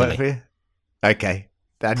 Very Didn't work silly. for you? Okay.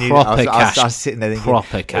 I was sitting there thinking,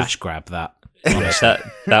 proper cash grab that.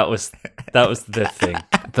 that was the thing.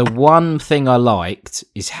 The one thing I liked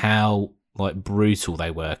is how like brutal they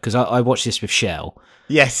were because I watched this with Shell.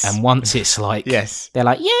 Yes. And once it's like, yes, they're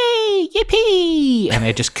like, yay, yippee, and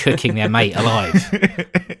they're just cooking their mate alive.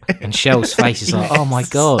 And Shell's face is like, oh my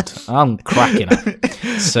god, I'm cracking up.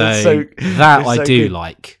 So I do good.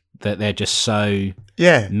 Like that they're just so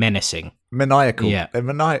menacing, maniacal. Yeah, they're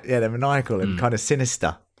maniacal and kind of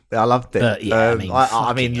sinister. I loved it. But, yeah,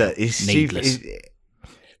 I mean, look, it's needless.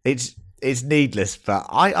 It's needless, but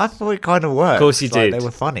I thought it kind of worked. Of course you did. They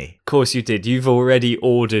were funny. Of course you did. You've already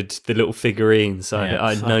ordered the little figurines.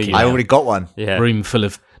 I know you. I already got one. Yeah. Room full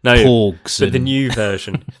of porgs. But the new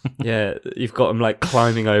version. Yeah, you've got them like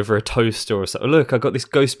climbing over a toaster or something. Look, I got this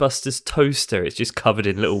Ghostbusters toaster. It's just covered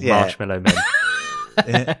in little marshmallow men.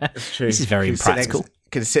 Yeah, that's true. This is very impractical.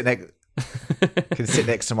 Can sit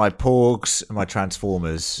next to my porgs and my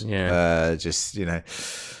Transformers. Yeah. Just,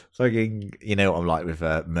 fucking, you know what I'm like with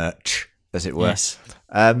merch, as it were. Yes.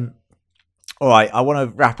 All right, I want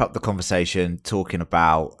to wrap up the conversation talking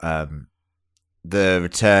about the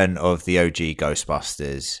return of the OG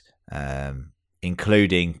Ghostbusters,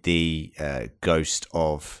 including the ghost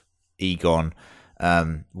of Egon.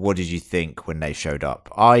 What did you think when they showed up?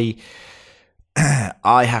 I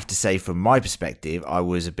have to say, from my perspective, I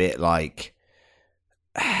was a bit like,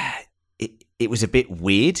 it was a bit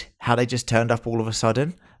weird how they just turned up all of a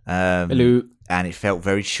sudden. Hello. And it felt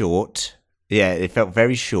very short. Yeah, it felt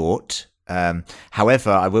very short.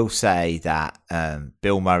 However, I will say that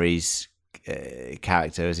Bill Murray's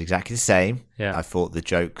character is exactly the same. Yeah. I thought the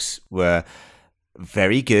jokes were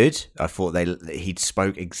very good. I thought he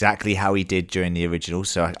spoke exactly how he did during the original,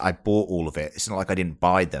 so I bought all of it. It's not like I didn't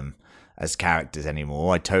buy them as characters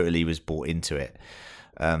anymore. I totally was bought into it.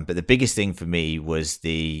 But the biggest thing for me was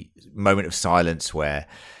the moment of silence where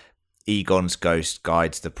Egon's ghost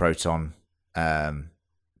guides the proton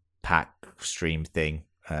pack stream thing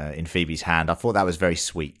in Phoebe's hand. I thought that was very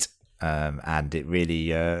sweet, and it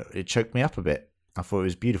really it choked me up a bit. I thought it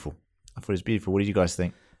was beautiful. What did you guys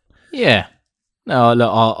think? Yeah. No,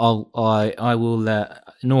 look, I will.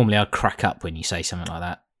 Normally, I'd crack up when you say something like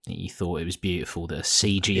that. You thought it was beautiful that a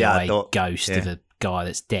CGI ghost of a guy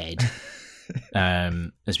that's dead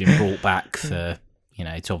has been brought back for,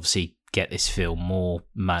 to obviously get this film more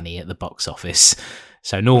money at the box office.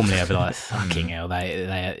 So normally I'd be like, fucking hell,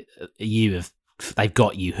 they've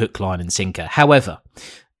got you hook, line, and sinker. However,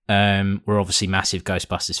 we're obviously massive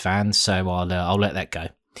Ghostbusters fans, so I'll let that go.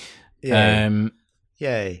 Yeah.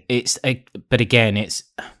 Yay. But again, and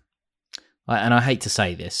I hate to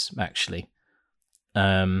say this actually,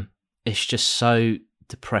 it's just so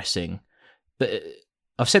depressing. But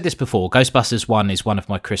I've said this before. Ghostbusters 1 is one of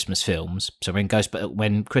my Christmas films. So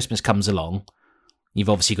when Christmas comes along, you've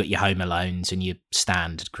obviously got your Home Alones and your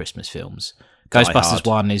standard Christmas films. Ghostbusters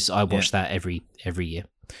 1 is I watch that every year,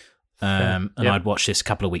 and I'd watched this a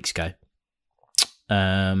couple of weeks ago.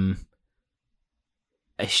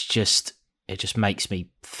 It just makes me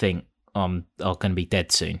think I'm going to be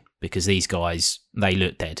dead soon because these guys, they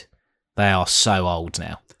look dead. They are so old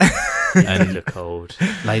now. And they look old.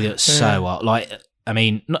 They look so old.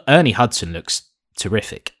 Ernie Hudson looks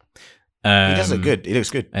terrific. He does look good. He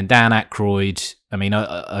looks good. And Dan Aykroyd,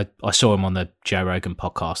 I saw him on the Joe Rogan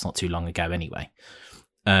podcast not too long ago anyway.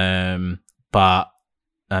 But,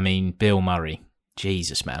 Bill Murray,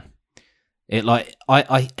 Jesus, man.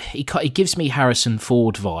 He gives me Harrison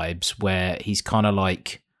Ford vibes where he's kind of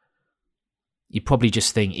like, you probably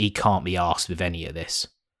just think he can't be arsed with any of this.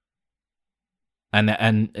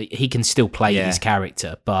 And he can still play his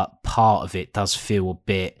character, but part of it does feel a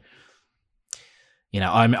bit You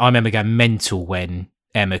know, I remember going mental when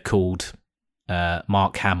Emma called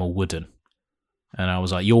Mark Hamill wooden, and I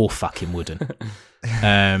was like, "You're fucking wooden."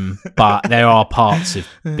 But there are parts of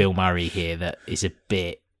Bill Murray here that is a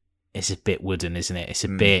bit wooden, isn't it? It's a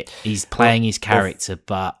bit. He's playing his character,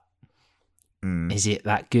 but is it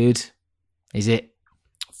that good? Is it?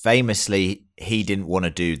 Famously, he didn't want to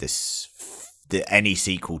do any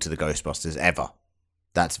sequel to the Ghostbusters ever.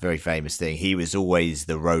 That's a very famous thing. He was always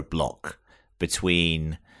the roadblock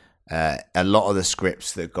between a lot of the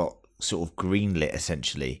scripts that got sort of greenlit,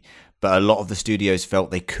 essentially. But a lot of the studios felt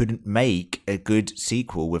they couldn't make a good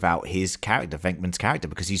sequel without his character, Venkman's character,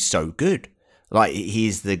 because he's so good. Like,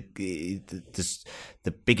 he's the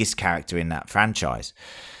biggest character in that franchise.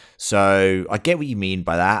 So I get what you mean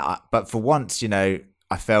by that. But for once, you know,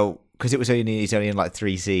 I felt, because he's only in like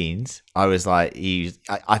 3 scenes, I was like,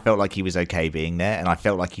 I felt like he was okay being there, and I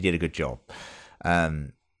felt like he did a good job.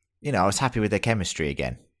 You know, I was happy with their chemistry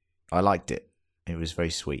again. I liked it. It was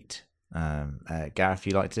very sweet. Gareth,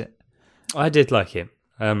 you liked it? I did like it.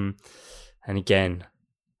 And again,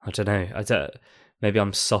 I don't know. Maybe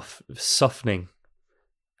I'm softening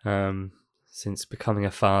since becoming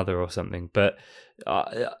a father or something. But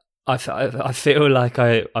I feel like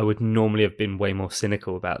I would normally have been way more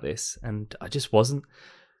cynical about this, and I just wasn't.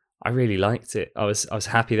 I really liked it. I was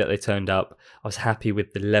happy that they turned up. I was happy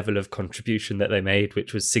with the level of contribution that they made,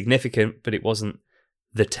 which was significant, but it wasn't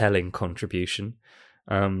the telling contribution.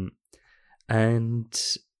 And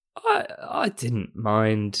I didn't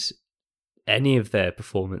mind any of their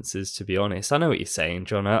performances, to be honest. I know what you're saying,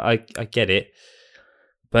 John. I get it,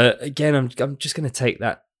 but again, I'm just going to take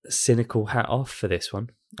that cynical hat off for this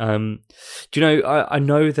one. Do you know? I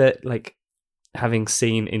know that, like, having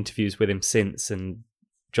seen interviews with him since, and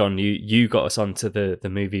John, you got us onto the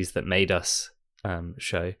movies that made us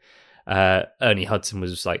show. Ernie Hudson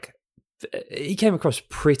was like, he came across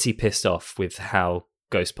pretty pissed off with how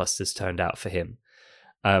Ghostbusters turned out for him.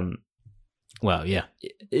 Well, yeah,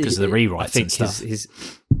 because of the rewrites, I think, and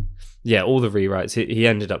stuff. All the rewrites. He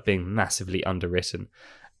ended up being massively underwritten.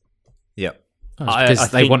 Yep.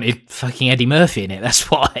 Because they wanted fucking Eddie Murphy in it. That's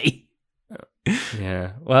why.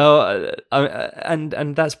 Yeah. Well,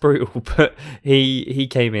 and that's brutal. But he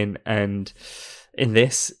came in, and in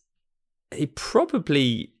this, he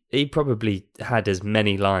probably had as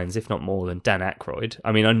many lines, if not more, than Dan Aykroyd.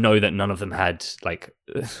 I mean, I know that none of them had like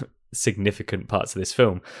significant parts of this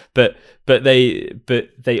film, but they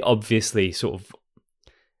obviously sort of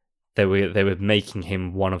they were making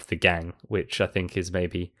him one of the gang, which I think is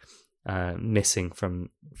maybe missing from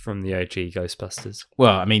the OG Ghostbusters.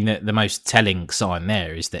 Well, I mean, the most telling sign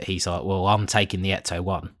there is that he's like, well, I'm taking the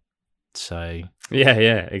Ecto-1. So yeah,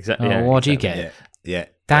 exactly. Why'd you get it? Yeah.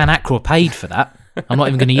 Dan Aykroyd paid for that. I'm not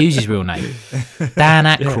even going to use his real name. Dan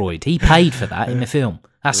Aykroyd. He paid for that in the film.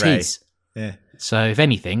 That's Ray. his. Yeah. So if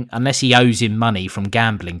anything, unless he owes him money from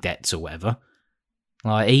gambling debts or whatever,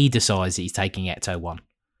 like, he decides that he's taking Ecto-1.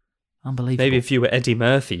 Unbelievable. Maybe if you were Eddie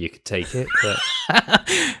Murphy, you could take it. But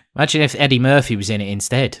imagine if Eddie Murphy was in it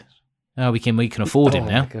instead. Oh, we can afford him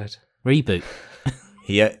now. My God. Reboot.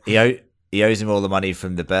 He owes him all the money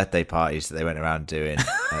from the birthday parties that they went around doing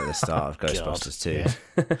at the start of Ghostbusters 2. Yeah.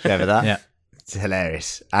 Remember that? Yeah. It's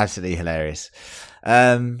hilarious. Absolutely hilarious.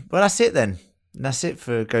 Well, that's it then. That's it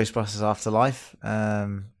for Ghostbusters Afterlife.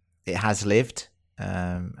 It has lived,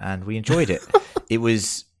 and we enjoyed it. It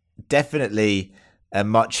was definitely a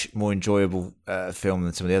much more enjoyable film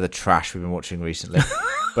than some of the other trash we've been watching recently.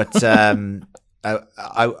 But I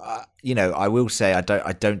will say I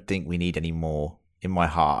don't think we need any more. In my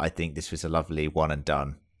heart, I think this was a lovely one and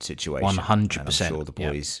done situation. 100%. I'm sure the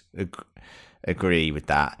boys agree with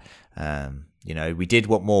that. We did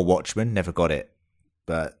want more Watchmen, never got it,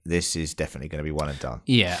 but this is definitely going to be one and done.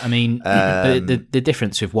 Yeah, I mean, the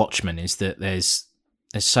difference with Watchmen is that there's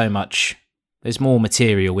so much, there's more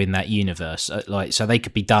material in that universe. So they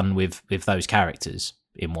could be done with those characters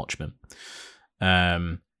in Watchmen,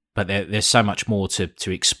 but there's so much more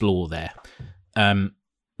to explore there.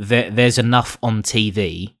 There's enough on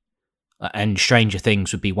TV, and Stranger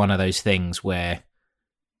Things would be one of those things where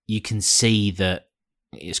you can see that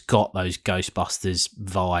it's got those Ghostbusters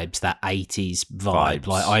vibes, that 80s vibe.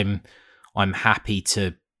 Like, I'm happy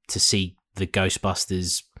to see the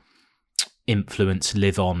Ghostbusters influence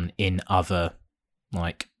live on in other,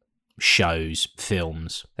 like, shows,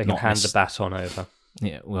 films. They can hand the baton over.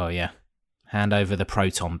 Yeah, well, yeah. Hand over the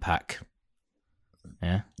proton pack.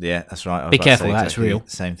 Yeah, that's right. Be careful, that's exactly real.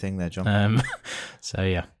 Same thing there, John. So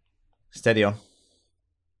yeah, steady on.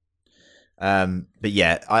 But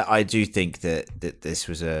yeah, I do think that this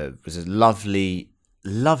was a lovely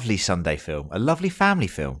Sunday film, a lovely family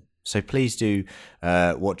film. So please do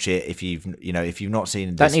watch it if you've not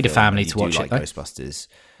seen. Don't need a film family and you to do watch like it, though. Ghostbusters.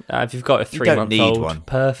 If you've got a You don't need 3-month-old, one.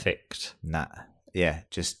 perfect. Nah, yeah,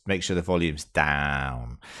 just make sure the volume's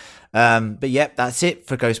down. But yep, that's it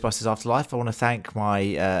for Ghostbusters Afterlife. I want to thank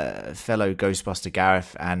my fellow Ghostbuster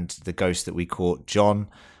Gareth and the ghost that we caught, John,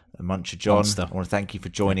 Muncher John. Monster. I want to thank you for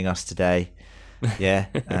joining us today.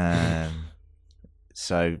 Yeah.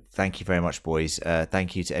 So thank you very much, boys.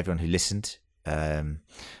 Thank you to everyone who listened.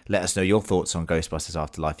 Let us know your thoughts on Ghostbusters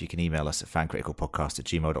Afterlife. You can email us at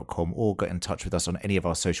fancriticalpodcast@gmail.com or get in touch with us on any of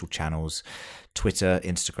our social channels, Twitter,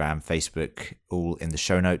 Instagram, Facebook, all in the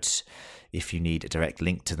show notes if you need a direct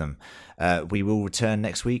link to them. We will return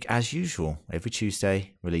next week as usual, every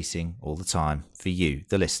Tuesday, releasing all the time for you,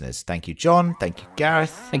 the listeners. Thank you, John. Thank you,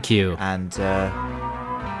 Gareth. Thank you. And who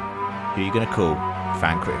are you going to call?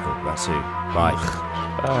 Fan Critical. That's who. Bye.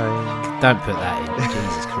 Bye. Don't put that in.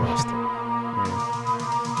 Jesus Christ.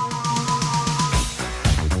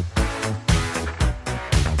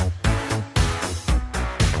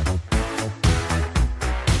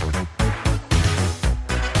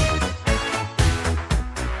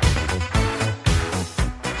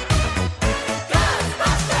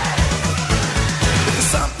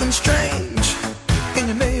 Something strange in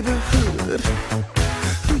your neighborhood.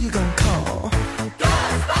 Who you gonna call?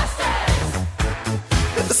 Ghostbusters!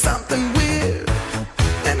 If there's something weird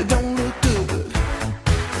and it don't look good,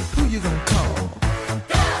 who you gonna call?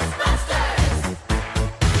 Ghostbusters!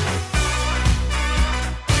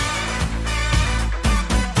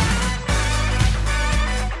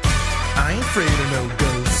 I ain't afraid of no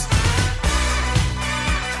ghosts.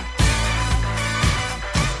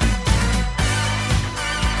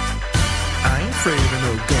 I ain't afraid of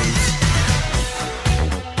no ghosts.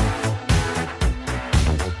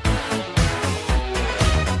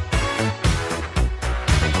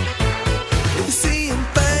 If you're seeing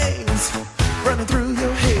things running through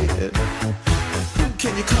your head, who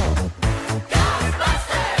can you call?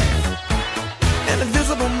 Ghostbusters! An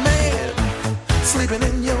invisible man sleeping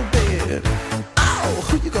in your bed. Oh,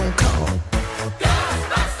 who you gonna call?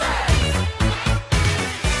 Ghostbusters!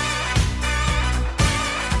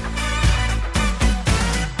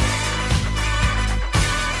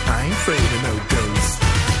 I ain't afraid of no ghosts.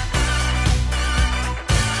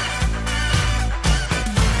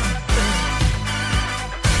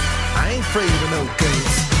 I ain't afraid of no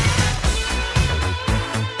ghosts.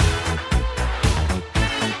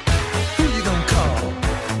 Who you gonna call?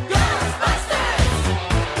 Ghostbusters!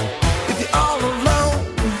 If you're all alone,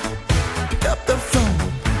 pick up the phone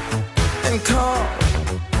and call.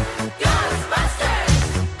 Ghostbusters!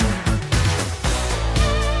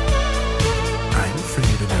 I ain't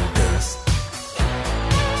afraid of no ghosts.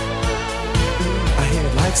 I hear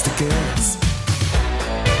it likes to guess.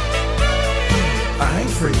 I ain't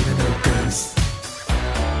afraid of no ghosts.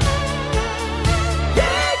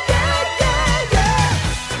 Yeah, yeah, yeah, yeah.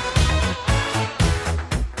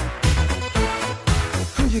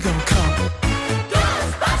 Who you gonna call?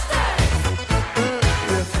 Ghostbusters!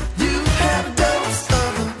 If you have a dose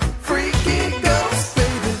of a freaky ghost,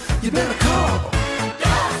 baby, you better call.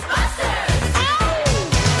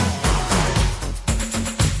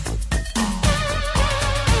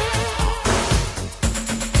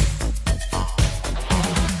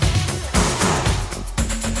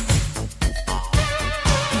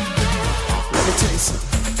 Let me tell you something.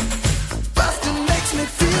 Bustin' makes me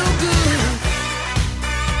feel good.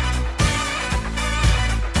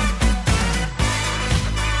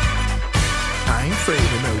 I ain't afraid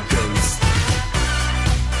of no ghosts.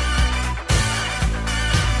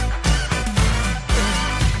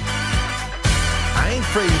 I ain't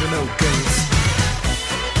afraid of no ghosts.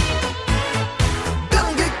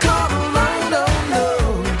 Don't get caught alone, oh no.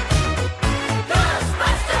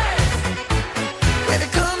 Ghostbusters! When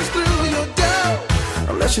it comes through your door,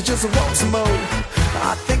 unless you just want some more,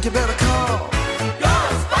 I think you better call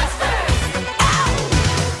Ghostbusters! Ow!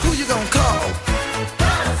 Who you gonna call?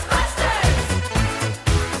 Ghostbusters!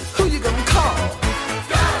 Who you gonna call?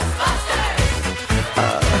 Ghostbusters!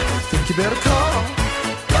 Think you better call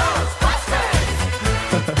Ghostbusters!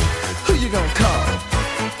 Who you gonna call?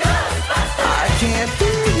 Ghostbusters! I can't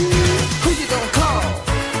hear you. Who you gonna call?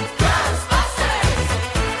 Ghostbusters!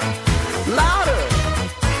 Louder!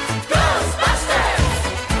 Ghostbusters!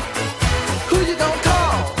 Who you gonna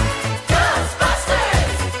call? Ghostbusters!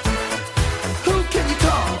 Who can you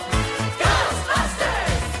call?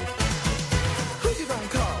 Ghostbusters! Who you gonna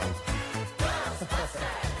call?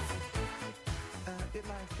 Ghostbusters! It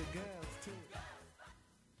likes the girl.